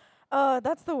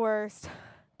 that's the worst.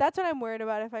 That's what I'm worried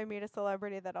about. If I meet a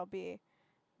celebrity, it won't be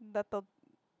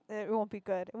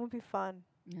good. It won't be fun.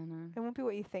 No. It won't be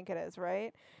what you think it is,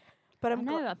 right? But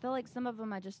I feel like some of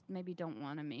them I just maybe don't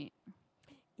want to meet.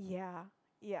 Yeah.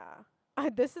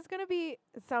 This is gonna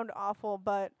sound awful,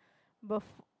 but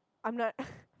I'm not.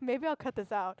 Maybe I'll cut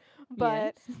this out.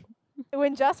 But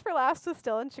when Just for Laughs was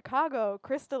still in Chicago,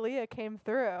 Chris D'Elia came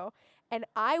through, and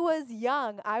I was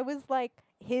young. I was like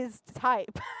his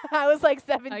type. I was like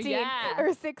 17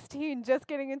 or 16, just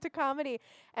getting into comedy,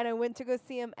 and I went to go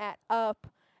see him at Up,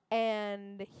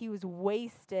 and he was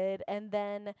wasted. And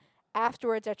then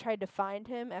afterwards, I tried to find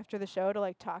him after the show to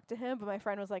like talk to him, but my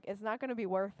friend was like, "It's not gonna be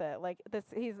worth it. Like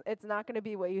it's not gonna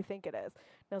be what you think it is."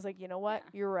 And I was like, "You know what?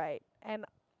 Yeah. You're right." And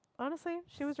honestly,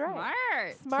 she was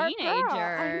right. Smart teenager. Girl.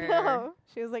 I know.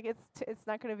 She was like, it's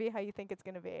not going to be how you think it's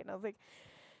going to be. And I was like,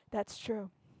 that's true.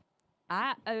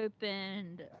 I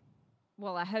hosted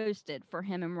for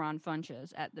him and Ron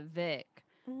Funches at the Vic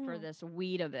for this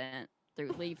weed event through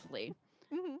Leafly.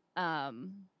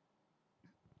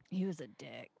 He was a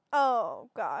dick. Oh,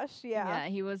 gosh, yeah. Yeah,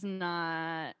 he was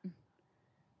not...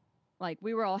 Like,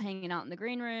 we were all hanging out in the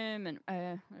green room, and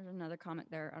there's another comic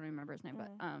there. I don't remember his name,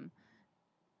 but,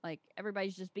 like,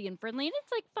 everybody's just being friendly, and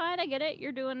it's, like, fine, I get it.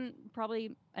 You're doing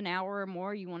probably an hour or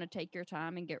more. You want to take your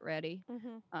time and get ready.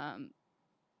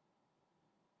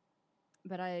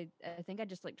 But I think I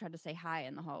just, like, tried to say hi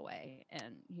in the hallway,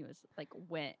 and he was, like,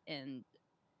 went in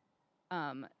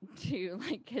to,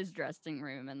 like, his dressing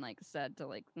room and, like, said to,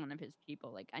 like, one of his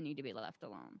people, like, I need to be left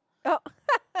alone. Oh,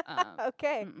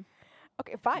 okay.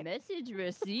 Okay, fine. Message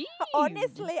received.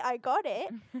 Honestly, I got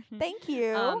it. Thank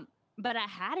you. But I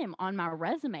had him on my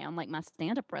resume, on, like, my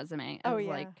stand-up resume. I was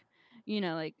like, you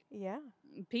know, like,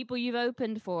 people you've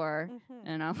opened for.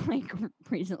 And I, like,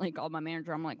 recently called my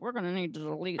manager. I'm like, we're going to need to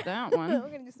delete that one. We're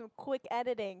going to do some quick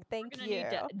editing. Thank you. Need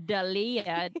to delete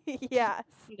it. Yes.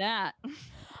 That.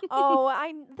 That's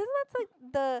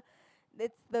like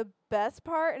it's the best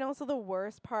part and also the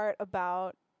worst part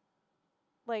about,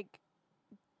 like,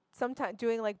 sometimes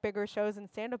doing, like, bigger shows and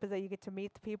stand-up is that you get to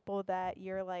meet the people that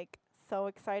you're, like, so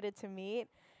excited to meet,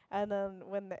 and then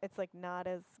when it's, like, not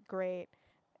as great,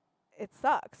 it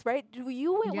sucks, right?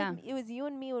 You went with me, it was you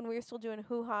and me when we were still doing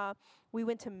Hoo Ha. We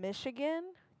went to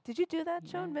Michigan. Did you do that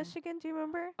show in Michigan? Do you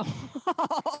remember?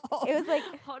 It was like...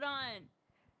 Hold on.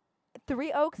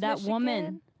 3 Oaks, that Michigan.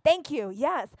 Woman. Thank you.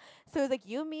 Yes. So it was like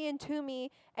you, me, and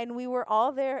Toomey, and we were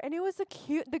all there, and it was the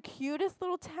cutest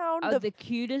little town. Oh, the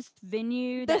cutest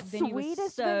venue. That venue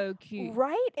was so cute.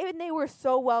 Right? And they were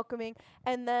so welcoming.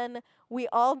 And then we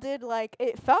all did, like,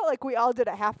 it felt like we all did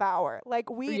a half hour. Like,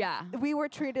 we were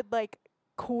treated like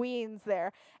queens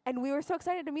there. And we were so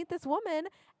excited to meet this woman,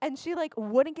 and she, like,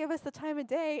 wouldn't give us the time of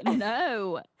day.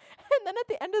 No. And then at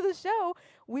the end of the show,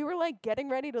 we were, like, getting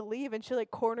ready to leave, and she,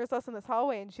 like, corners us in this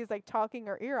hallway, and she's, like, talking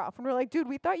her ear off. And we're like, dude,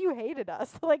 we thought you hated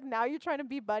us. Like, now you're trying to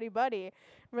be buddy-buddy. And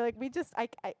we're like,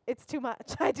 it's too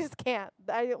much. I just can't.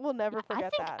 I will never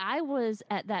forget that. I was,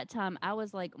 at that time,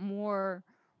 like, more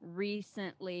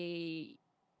recently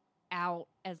out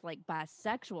as, like,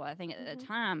 bisexual, I think, at the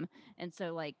time. And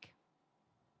so, like,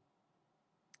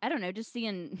 I don't know, just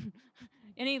seeing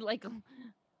any, like,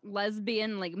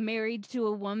 lesbian, like, married to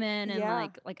a woman, and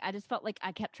like I just felt like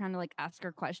I kept trying to, like, ask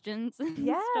her questions and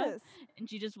stuff, and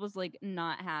she just was, like,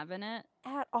 not having it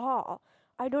at all.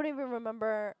 I don't even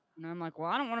remember. And I'm like,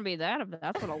 well, I don't want to be that if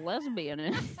that's what a lesbian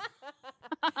is.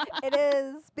 It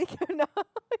is, because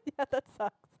yeah, that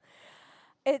sucks.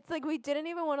 It's like we didn't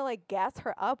even want to, like, gas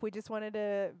her up. We just wanted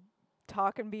to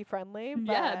talk and be friendly.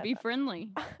 Yeah, be friendly.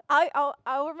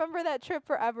 I'll remember that trip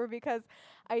forever, because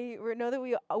I know that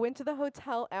we went to the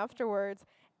hotel afterwards,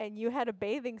 and you had a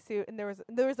bathing suit, and there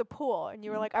was a pool, and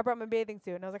you were like, I brought my bathing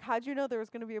suit, and I was like, how'd you know there was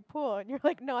going to be a pool? And you're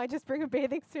like, no, I just bring a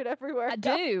bathing suit everywhere I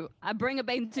go. Do. I bring a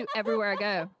bathing suit everywhere I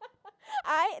go.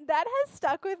 That has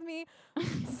stuck with me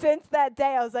since that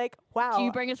day. I was like, wow. Do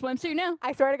you bring a swimsuit now?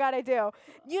 I swear to God, I do.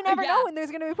 You never know when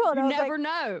there's going to be a pool. And you never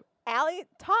know. Allie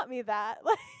taught me that.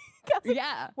 Like,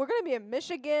 we're going to be in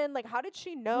Michigan. Like, how did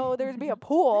she know there's be a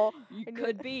pool? You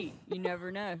could be. You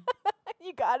never know.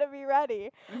 You got to be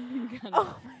ready.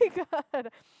 Oh, my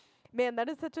God. Man, that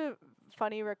is such a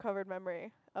funny recovered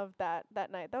memory of that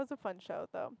night. That was a fun show,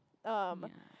 though.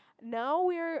 Now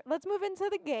let's move into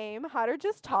the game, Hot or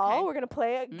Just Tall. Okay. We're going to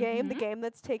play a game, the game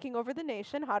that's taking over the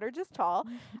nation, Hot or Just Tall.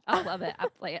 I love it. I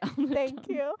play it all the Thank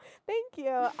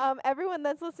you. Everyone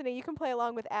that's listening, you can play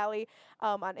along with Allie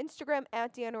on Instagram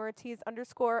at @DeannaOrtiz_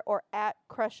 or at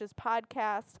Crushes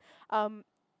Podcast.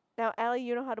 Now, Allie,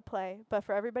 you know how to play, but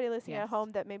for everybody listening at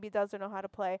home that maybe doesn't know how to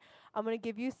play, I'm going to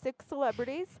give you 6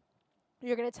 celebrities.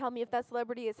 You're going to tell me if that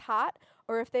celebrity is hot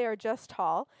or if they are just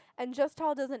tall. And just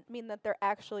tall doesn't mean that they're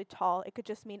actually tall. It could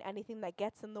just mean anything that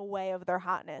gets in the way of their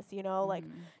hotness, you know, like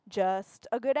just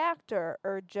a good actor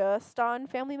or just on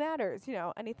Family Matters, you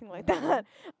know, anything like that.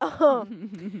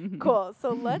 Cool.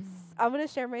 So I'm going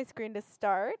to share my screen to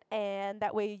start, and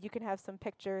that way you can have some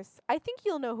pictures. I think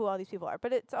you'll know who all these people are,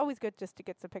 but it's always good just to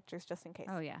get some pictures just in case.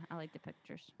 Oh, yeah. I like the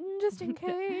pictures. Just in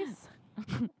case.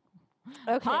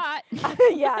 Okay. Hot.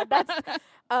 Yeah,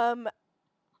 that's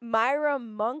Myra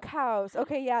Monkhouse.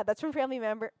 Okay, yeah, that's from Family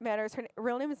Matters. Her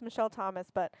real name is Michelle Thomas,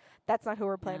 but that's not who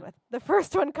we're playing with. The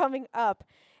first one coming up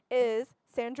is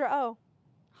Sandra Oh.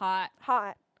 Hot.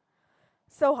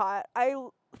 So hot. I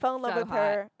fell in love with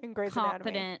her in Grey's Anatomy.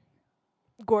 Confident.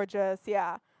 Gorgeous,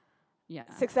 yeah.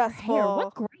 Yeah. Successful. Her hair.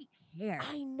 What great hair.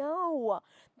 I know.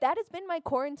 That has been my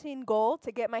quarantine goal,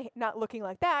 to get my not looking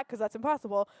like that, because that's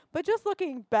impossible, but just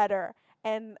looking better.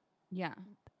 And yeah.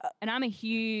 And I'm a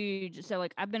huge, so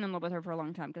like I've been in love with her for a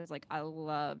long time because like I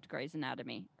loved Grey's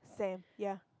Anatomy. Same,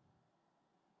 yeah.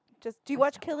 Just, do you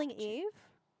watch Killing Eve?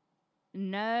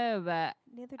 No, but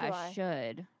Neither do I.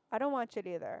 should. I don't watch it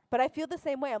either. But I feel the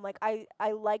same way. I'm like, I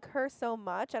like her so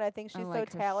much, and I think she's so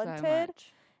talented.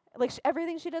 Like,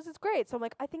 everything she does is great. So I'm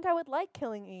like, I think I would like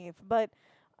Killing Eve, but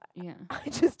yeah, I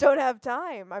just don't have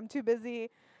time. I'm too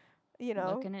busy,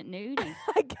 looking at nudies.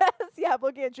 I guess, yeah, I'm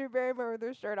looking at Drew Barrymore with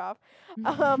her shirt off.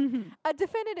 A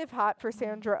definitive hot for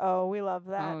Sandra Oh. We love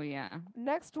that. Oh, yeah.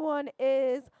 Next one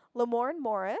is Lamorne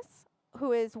Morris,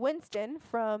 who is Winston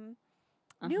from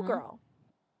New Girl.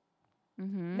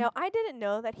 Now, I didn't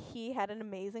know that he had an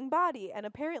amazing body, and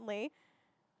apparently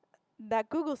that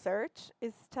Google search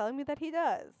is telling me that he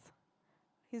does.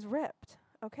 He's ripped.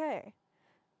 Okay.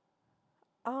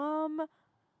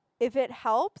 If it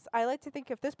helps, I like to think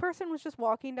if this person was just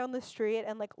walking down the street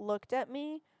and like looked at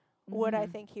me, would I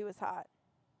think he was hot?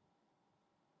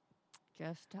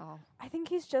 Just tall. I think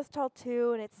he's just tall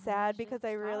too, and it's sad because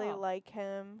I really like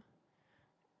him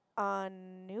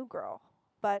on New Girl.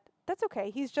 But that's okay.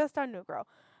 He's just on New Girl.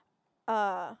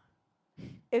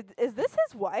 Is this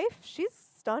his wife? She's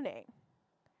stunning.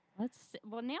 Let's see.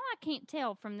 Well, now I can't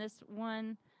tell from this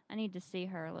one. I need to see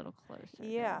her a little closer.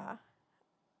 Yeah.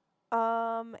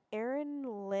 Erin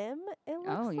Lim, it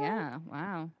looks like. Yeah.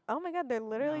 Wow. Oh my God, they're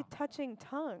literally touching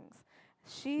tongues.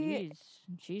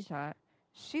 She's hot.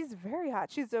 She's very hot.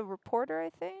 She's a reporter,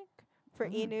 I think, for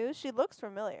E! News. She looks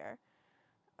familiar.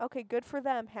 Okay, good for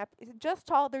them. Just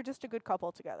tall. They're just a good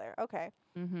couple together. Okay.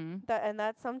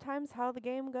 That's sometimes how the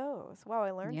game goes. Wow,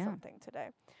 I learned something today.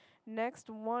 Next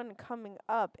one coming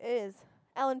up is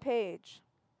Ellen Page.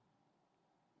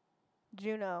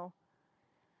 Juno.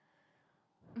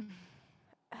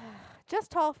 Just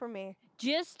tall for me.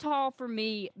 Just tall for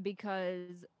me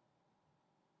because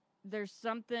there's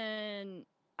something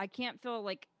I can't feel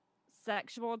like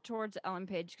sexual towards Ellen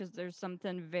Page because there's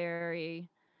something very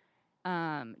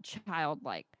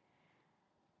childlike.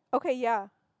 Okay, yeah.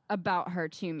 About her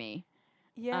to me.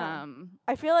 Yeah.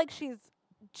 I feel like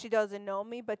she doesn't know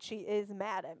me, but she is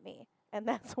mad at me, and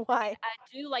that's why. I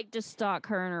do like to stalk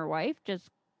her and her wife just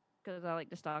because I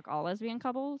like to stalk all lesbian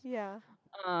couples. Yeah.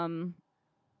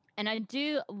 And I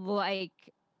do like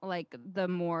the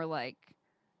more like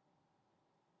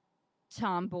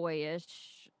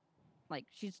tomboyish, like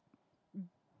she's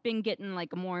been getting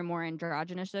like more and more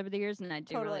androgynous over the years, and I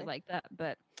do really like that.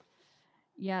 But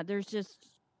yeah, there's just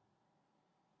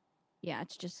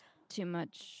it's just too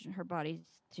much. Her body's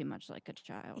too much like a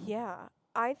child. Yeah,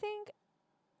 I think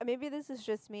maybe this is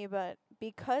just me, but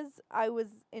because I was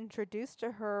introduced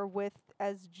to her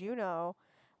as Juno,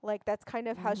 like that's kind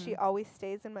of how she always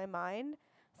stays in my mind.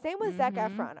 Same with Zac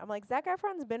Efron. I'm like, Zac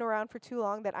Efron's been around for too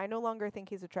long that I no longer think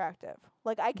he's attractive.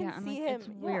 Like I can see him. It's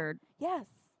weird. Yes.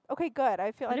 Okay, good.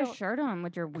 I feel. Put a shirt on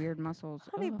with your weird muscles.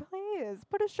 Honey, please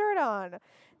put a shirt on.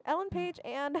 Ellen Page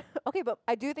and okay, but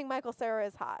I do think Michael Cera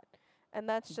is hot, and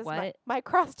that's just my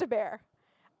cross to bear.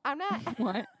 I'm not.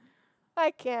 What?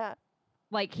 I can't.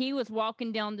 Like he was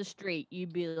walking down the street,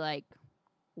 you'd be like,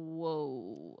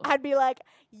 "Whoa!" I'd be like,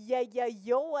 "Yeah,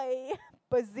 yoy,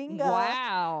 bazinga!"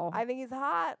 Wow. I think he's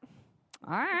hot.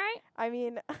 All right. I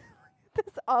mean,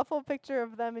 this awful picture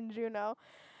of them in Juno.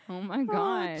 Oh my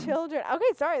God. Children.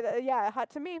 Okay, sorry. Hot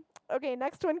to me. Okay,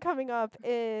 next one coming up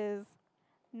is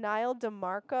Niall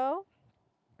DeMarco.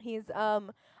 He's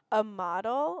a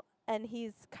model, and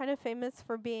he's kind of famous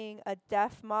for being a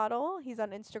deaf model. He's on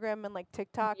Instagram and like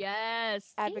TikTok.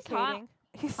 Yes. Advocating.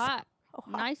 He's hot. Hot.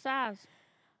 Nice eyes.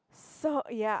 So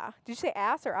yeah. Did you say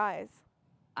ass or eyes?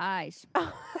 Eyes.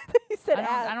 You said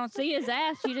ass. I don't see his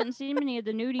ass. You didn't see many of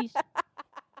the nudies.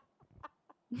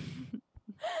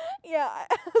 Yeah, I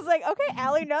was like, okay,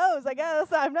 Allie knows. I guess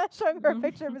I'm not showing her a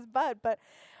picture of his butt, but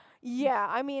yeah,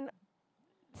 I mean,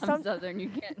 I'm Southern. You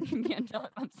can't tell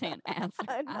if I'm saying ass.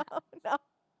 No,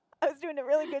 I was doing a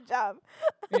really good job.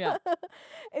 Yeah,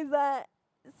 is that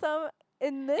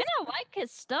in this? And I like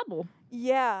his stubble.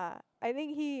 Yeah, I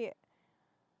think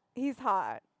he's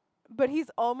hot, but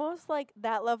he's almost like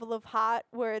that level of hot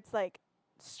where it's like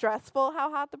stressful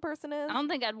how hot the person is. I don't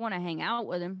think I'd want to hang out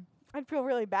with him. I'd feel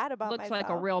really bad about myself. Looks like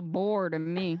a real bore to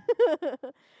me.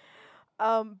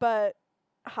 But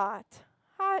hot.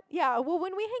 Yeah. Well,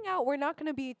 when we hang out, we're not going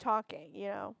to be talking,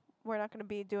 We're not going to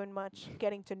be doing much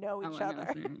getting to know each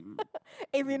other.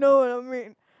 If you know what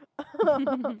I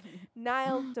mean.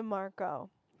 Niall DeMarco.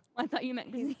 I thought you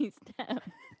meant because he's deaf.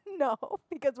 No,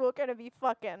 because we're going to be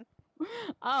fucking.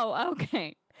 Oh,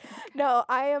 okay. No,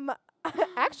 I am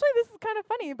actually this is kind of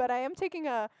funny, but I am taking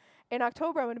in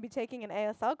October I'm going to be taking an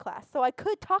ASL class. So I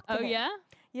could talk to him. Oh yeah?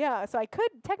 Yeah, so I could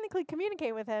technically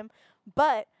communicate with him,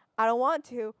 but I don't want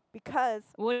to because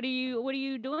What are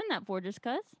you doing that for? Just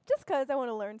 'cause? just 'cause I want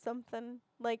to learn something.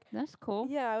 Like, That's cool.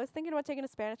 yeah, I was thinking about taking a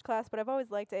Spanish class, but I've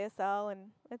always liked ASL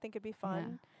and I think it'd be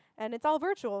fun. Yeah. And it's all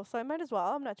virtual, so I might as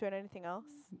well. I'm not doing anything else.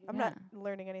 I'm not Yeah.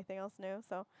 learning anything else new,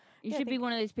 so You yeah, I should be think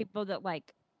one of those people that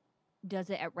like does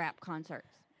it at rap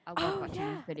concerts. I love watching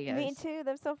yeah, those videos. me too.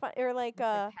 They're so fun. Or like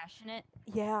They're so passionate.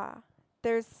 yeah.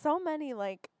 There's so many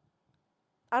like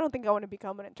I don't think I want to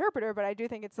become an interpreter, but I do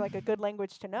think it's like a good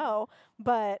language to know.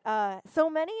 But so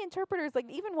many interpreters, like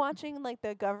even watching like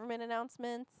the government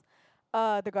announcements,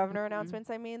 the governor announcements,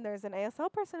 I mean, there's an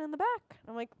ASL person in the back.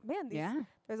 I'm like, man,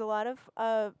 there's a lot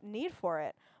of need for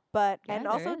it. But Yeah, and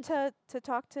there also is. to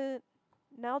talk to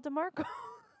Nell DeMarco.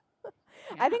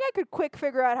 Yeah. I think I could quick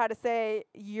figure out how to say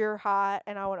you're hot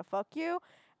and I want to fuck you,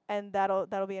 and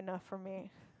that'll be enough for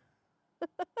me.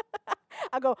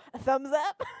 I'll go thumbs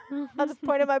up. I'll just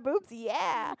point at my boobs.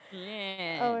 Yeah.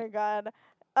 Yeah. Oh my god.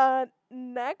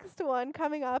 Next one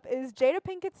coming up is Jada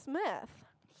Pinkett Smith.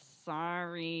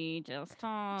 Sorry, just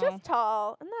tall. Just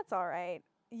tall, and that's all right.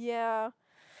 Yeah.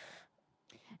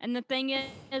 And the thing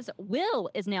is, Will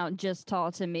is now just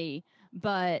tall to me,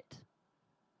 but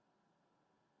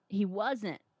he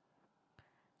wasn't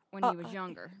when he was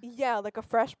younger. Yeah, like a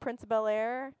Fresh Prince of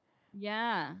Bel-Air.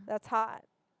 Yeah. That's hot.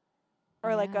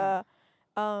 Or like a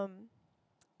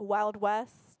Wild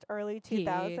West, early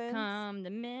 2000s. Here come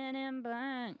the men in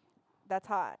black. That's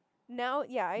hot. Now,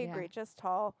 yeah, I agree. Just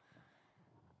tall.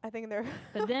 I think they're.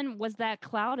 But then was that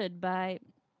clouded by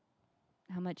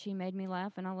how much he made me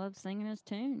laugh and I love singing his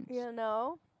tunes? You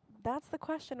know, that's the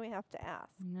question we have to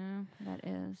ask. No, that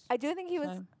is. I do think he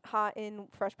was hot in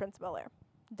Fresh Prince of Bel-Air.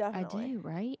 Definitely. I do,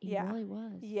 right? He really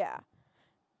was. Yeah.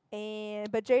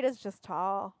 But Jada's just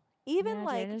tall. Even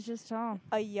like Jada's just tall.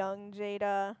 A young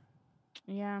Jada.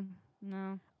 Yeah.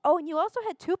 No. Oh, and you also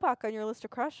had Tupac on your list of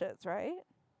crushes, right?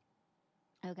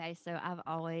 Okay, so I've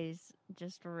always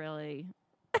just really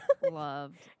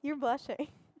loved. You're blushing.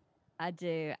 I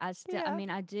do. I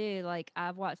mean, I do. Like,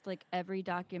 I've watched like every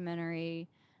documentary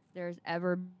there's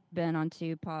ever been on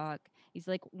Tupac. He's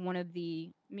like one of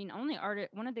the only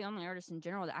artists in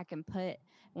general that I can put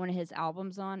one of his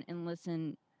albums on and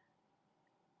listen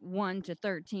 1 to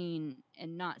 13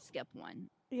 and not skip one.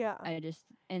 Yeah.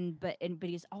 But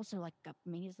he's also like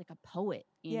he's like a poet,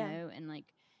 you know, and like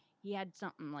he had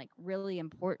something like really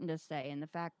important to say, and the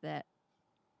fact that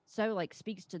so like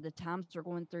speaks to the times we're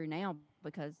going through now,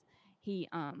 because he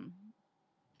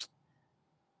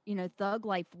thug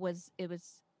life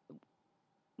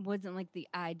wasn't like the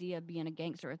idea of being a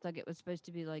gangster or thug. It was supposed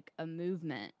to be like a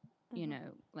movement, you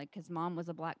know, like his mom was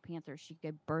a Black Panther. She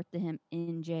gave birth to him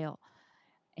in jail.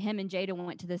 Him and Jada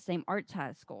went to the same arts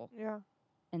high school. Yeah.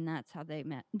 And that's how they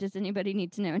met. Does anybody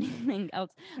need to know anything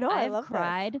else? No, I've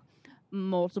cried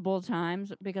multiple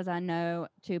times because I know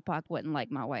Tupac wouldn't like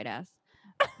my white ass.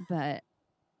 But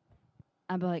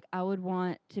I'd be like, I would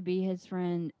want to be his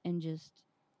friend and just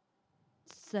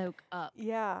soak up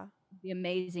the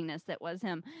amazingness that was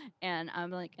him. And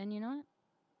I'm like, and you know what?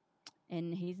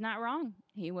 And he's not wrong.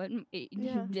 He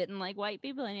didn't like white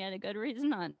people, and he had a good reason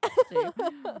not to.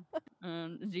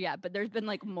 But there's been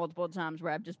like multiple times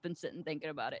where I've just been sitting thinking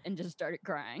about it and just started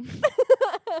crying.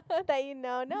 That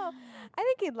no, I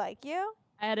think he'd like you.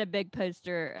 I had a big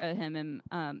poster of him, and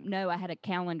I had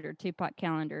a Tupac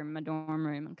calendar in my dorm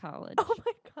room in college. Oh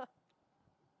my god,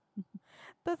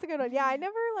 that's a good one. Yeah, I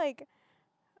never like.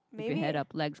 Maybe keep your head up,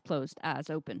 legs closed, eyes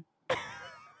open.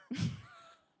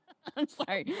 I'm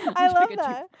sorry. I love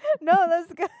that. No,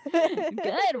 that's good.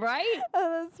 Good, right?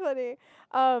 Oh, that's funny.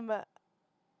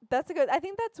 That's a good. I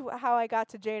think that's how I got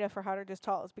to Jada for Hot or Just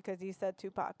Tall, is because you said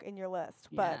Tupac in your list.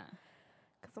 But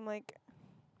because I'm like,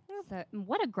 so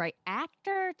what a great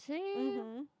actor too.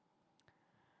 Mm-hmm.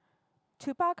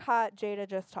 Tupac hot, Jada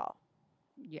just tall.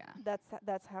 Yeah.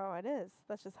 That's how it is.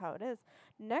 That's just how it is.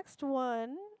 Next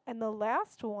one and the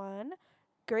last one,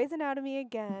 Grey's Anatomy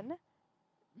again.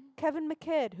 Kevin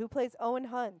McKidd, who plays Owen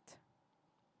Hunt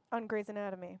on Grey's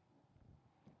Anatomy.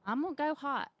 I'm gonna go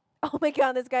hot. Oh my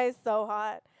god, this guy is so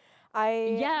hot.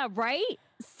 Yeah, right?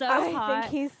 So hot. I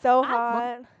think he's so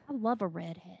hot. I love a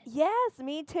redhead. Yes,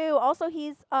 me too. Also,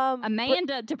 he's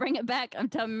Amanda, to bring it back,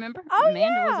 remember? Oh,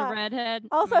 Amanda was a redhead.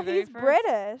 Also, he's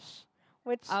British,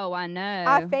 which I know.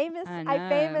 I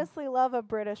famously love a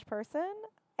British person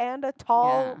and a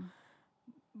tall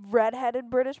redheaded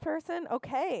British person.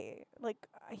 Okay, like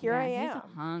here I am. He's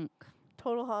a hunk.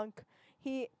 Total hunk.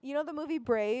 You know the movie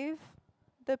Brave?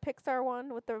 The Pixar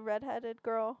one with the redheaded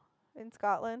girl in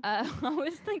Scotland. I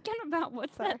was thinking about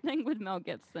what's that thing with Mel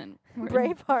Gibson?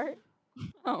 Braveheart.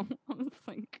 Oh, I was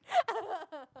like...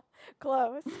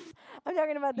 Close. I'm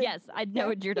talking about the... Yes, I know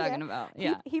what you're talking about.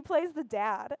 Yeah. He plays the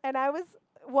dad. And I was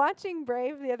watching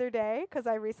Brave the other day because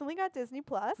I recently got Disney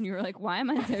Plus. You were like, why am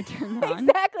I so turned on?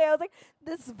 Exactly. I was like,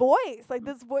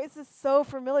 this voice is so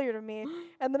familiar to me.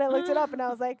 And then I looked it up and I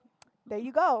was like, there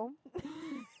you go.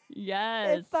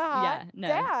 Yes. It's the hot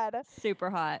dad. Super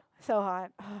hot. So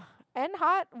hot. And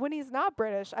hot when he's not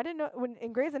British. I didn't know when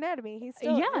in Grey's Anatomy he's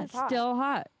still hot. Still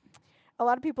hot. A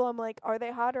lot of people I'm like, are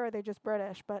they hot or are they just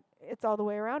British? But it's all the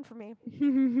way around for me.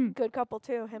 Good couple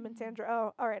too, him and Sandra.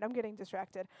 Oh, all right, I'm getting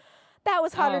distracted. That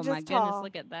was hot or just tall. Oh my goodness,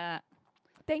 look at that.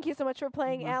 Thank you so much for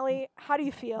playing, Allie. How do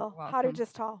you feel? Hot or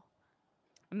just tall?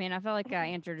 I mean, I felt like I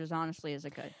answered as honestly as I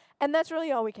could. And that's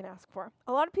really all we can ask for.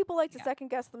 A lot of people like to second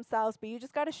guess themselves, but you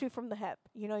just got to shoot from the hip.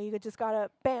 You know, you just got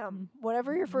to, bam,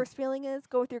 whatever your first feeling is,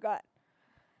 go with your gut.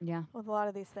 Yeah. With a lot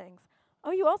of these things.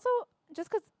 Oh, you also,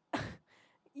 just because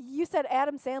you said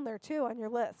Adam Sandler, too, on your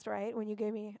list, right? When you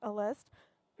gave me a list.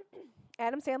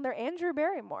 Adam Sandler and Drew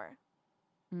Barrymore.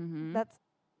 Mm-hmm. That's...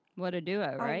 What a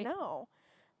duo, right? I know.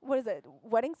 What is it?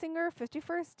 Wedding Singer,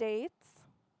 51st Dates.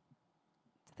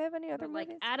 Do they have any other movies?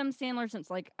 Like Adam Sandler, since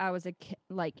like I was a kid,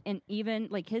 like, and even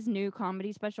like his new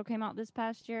comedy special came out this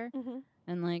past year,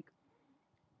 and like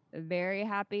very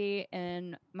happy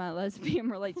in my lesbian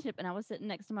relationship, and I was sitting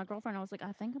next to my girlfriend. I was like,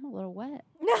 I think I'm a little wet.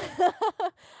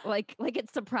 like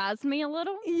it surprised me a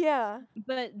little. Yeah.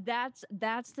 But that's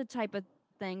the type of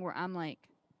thing where I'm like,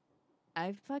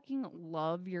 I fucking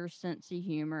love your sense of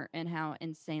humor and how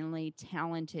insanely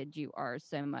talented you are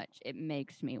so much. It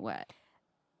makes me wet.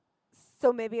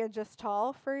 So maybe a just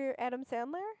tall for your Adam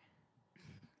Sandler?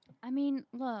 I mean,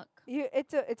 look. He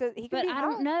could be But I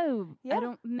don't know. Yeah.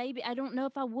 I don't know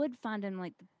if I would find him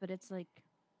like, but it's like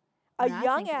a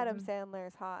young Adam Sandler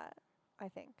is hot, I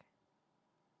think.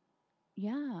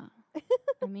 Yeah.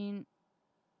 I mean,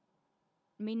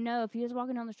 no, if he was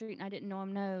walking down the street and I didn't know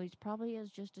him, no, he's probably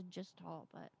is just tall,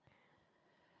 but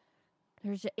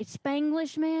it's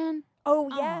Spanglish, man. Oh,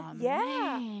 yeah,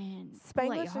 man.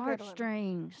 Spanglish is a good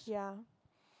heartstrings. one. Yeah.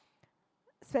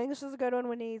 Spanglish is a good one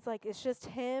when he's like, it's just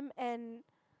him and,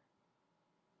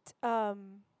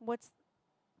 what's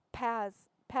Paz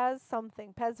Vargas,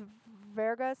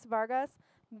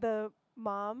 the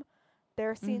mom,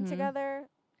 their scene together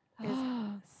is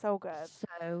so good.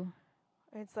 So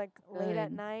it's like late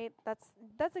at night. That's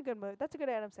a good movie. That's a good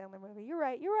Adam Sandler movie. You're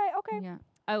right. Okay. Yeah.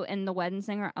 Oh, and The Wedding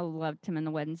Singer. I loved him in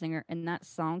The Wedding Singer. And that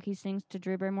song he sings to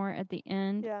Drew Barrymore at the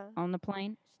end on the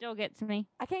plane still gets me.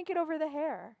 I can't get over the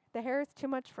hair. The hair is too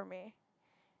much for me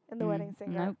in The Wedding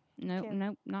Singer.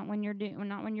 Nope. Not when you're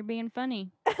being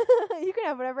funny. You can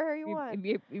have whatever hair you want.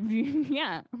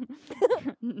 Yeah.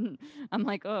 I'm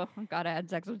like, oh, God, I had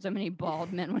sex with so many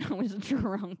bald men when I was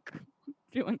drunk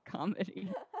doing comedy.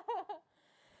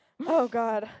 Oh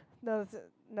God, no,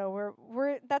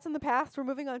 we're that's in the past. We're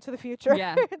moving on to the future.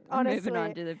 Yeah, honestly, moving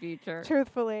on to the future.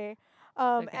 Truthfully,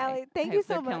 okay. Allie, thank you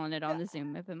so much. They're killing it on the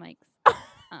Zoom open mics.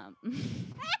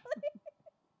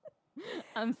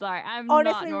 I'm sorry. I'm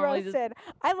honestly not roasted.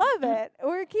 I love it.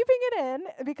 We're keeping it in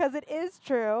because it is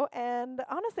true, and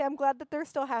honestly, I'm glad that they're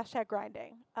still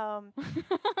 #grinding.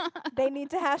 They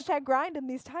need to #grind in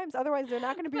these times, otherwise they're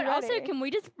not going to be ready. Also, can we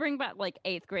just bring back like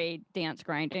 8th grade dance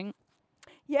grinding?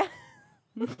 Yeah.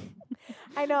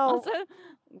 I know. Also,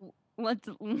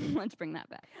 let's bring that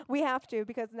back. We have to,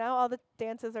 because now all the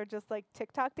dances are just like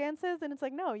TikTok dances, and it's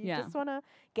like, no, you just want to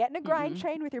get in a grind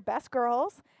train with your best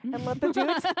girls and let the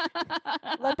dudes,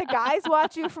 let the guys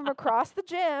watch you from across the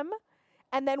gym,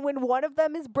 and then when one of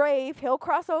them is brave, he'll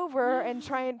cross over and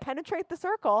try and penetrate the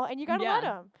circle, and you gotta let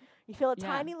him. You feel a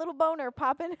tiny little boner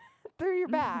popping through your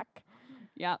back.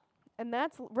 Yep. And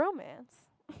that's romance.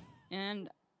 And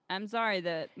I'm sorry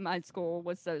that my school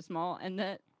was so small and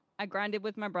that I grinded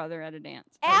with my brother at a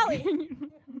dance. Allie!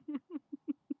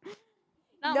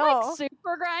 Not like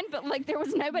super grind, but like there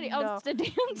was nobody else to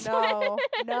dance with.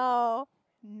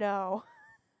 No.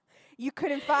 You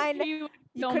couldn't find... You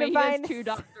couldn't find 2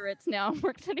 doctorates now.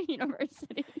 Works at a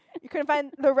university. You couldn't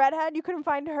find the redhead? You couldn't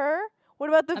find her? What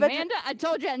about the Amanda? I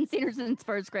told you I hadn't seen her since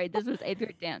 1st grade. This was 8th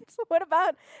grade dance. What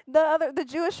about the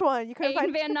Jewish one? You couldn't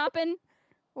find... Van Noppen?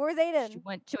 Where's Aiden? She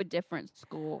went to a different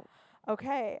school.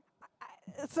 Okay.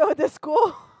 So the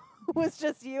school was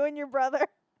just you and your brother?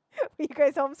 Were you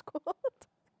guys homeschooled?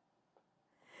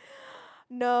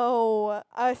 No.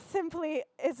 Simply,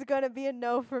 it's going to be a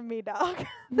no from me, dog.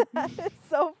 That is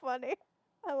so funny.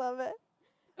 I love it.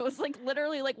 It was like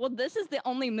literally like, well, this is the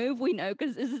only move we know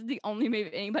because this is the only move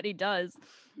anybody does,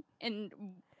 and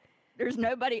there's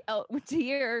nobody else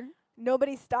here.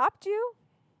 Nobody stopped you?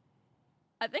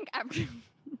 I think after.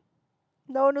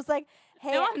 No one was like,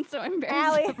 "Hey, no, I'm so embarrassed.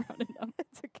 Allie." I brought it up.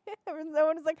 It's okay. No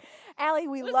one was like, "Allie,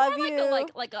 we It was love more you."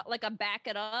 like a back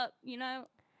it up, you know?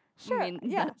 Sure. I mean,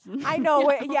 yeah. I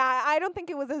know. Yeah, I don't think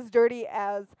it was as dirty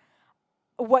as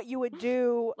what you would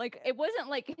do. Like it wasn't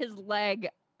like his leg.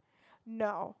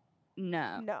 No.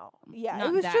 No. Yeah, not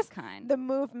it was that just kind. the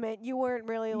movement. You weren't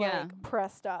really Yeah. like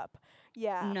pressed up.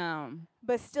 Yeah. No.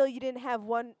 But still, you didn't have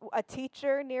a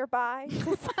teacher nearby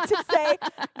to say,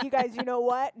 "You guys, you know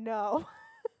what? No."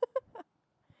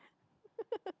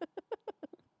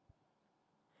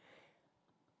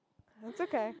 That's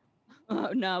okay.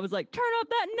 Oh no! I was like, turn up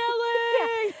that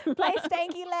Nelly. Yeah. Play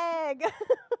stanky leg.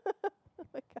 Oh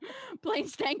my God. Play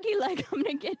stanky leg. I'm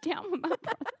gonna get down with my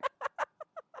brother.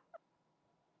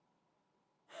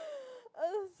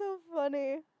 Oh, so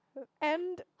funny.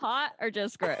 And hot or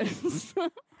just gross?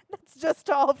 That's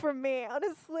just all from me,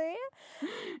 honestly.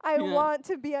 I want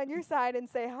to be on your side and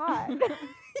say hot.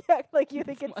 Yeah, like you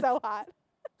think it's so hot.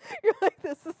 You're like,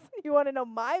 you want to know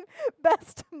my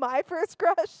first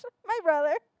crush? My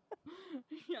brother.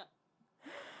 Yeah.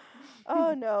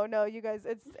 Oh no, you guys,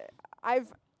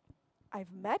 I've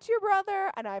met your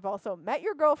brother and I've also met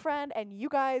your girlfriend, and you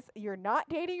guys, you're not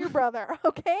dating your brother,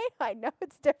 okay? I know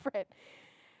it's different.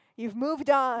 You've moved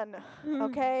on,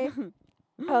 okay?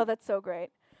 Oh, that's so great.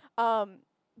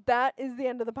 That is the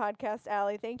end of the podcast,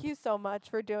 Allie. Thank you so much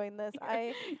for doing this.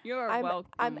 You're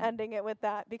welcome. I'm ending it with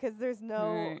that because there's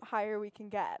no higher we can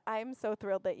get. I'm so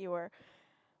thrilled that you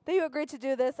agreed to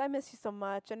do this. I miss you so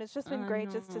much, and it's just been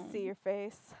great just to see your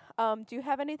face. Do you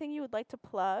have anything you would like to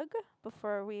plug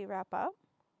before we wrap up?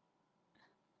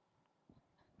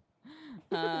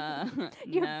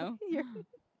 No.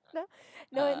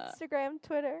 No Instagram,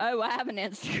 Twitter. Oh, I have an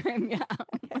Instagram. Yeah.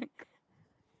 Okay.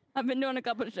 I've been doing a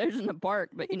couple of shows in the park,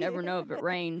 but you never know if it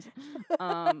rains.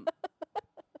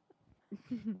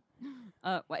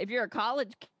 If you're a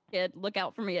college kid, look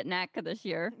out for me at NACA this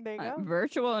year. There you go.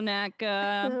 Virtual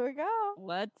NACA. There we go.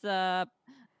 What's up?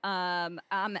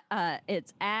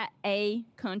 It's at A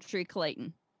Country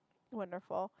Clayton.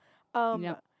 Wonderful.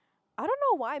 Yep. I don't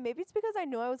know why. Maybe it's because I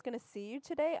knew I was going to see you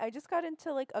today. I just got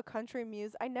into like a country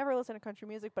music. I never listen to country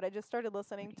music, but I just started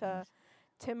listening to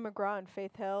Tim McGraw and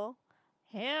Faith Hill.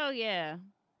 Hell yeah.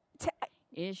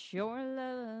 It's your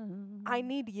love. I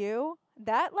Need You.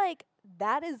 That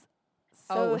is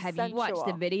so have sensual. you watched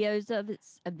the videos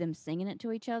of them singing it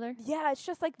to each other? Yeah, it's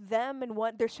just like them and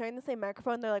they're sharing the same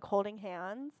microphone. They're like holding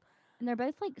hands. And they're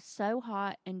both like so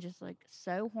hot and just like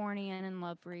so horny and in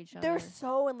love for each other. They're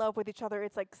so in love with each other.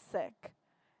 It's like sick.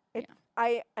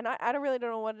 I don't really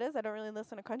know what it is. I don't really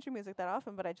listen to country music that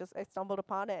often, but I stumbled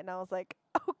upon it and I was like,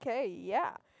 okay,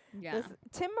 yeah. Yeah.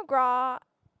 Tim McGraw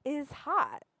is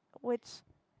hot, which.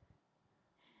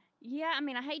 Yeah, I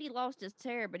mean, I hate he lost his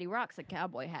hair, but he rocks a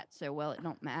cowboy hat so well it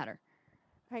don't matter.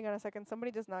 Hang on a second.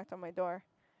 Somebody just knocked on my door.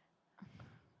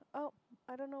 Oh,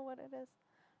 I don't know what it is.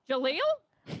 Jaleel?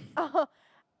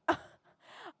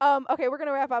 Okay, we're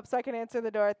gonna wrap up so I can answer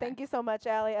the door. Thank you so much,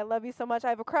 Allie. I love you so much. I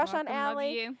have a crush on Allie.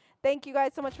 Love you. Thank you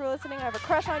guys so much for listening. I have a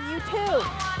crush on you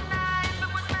too.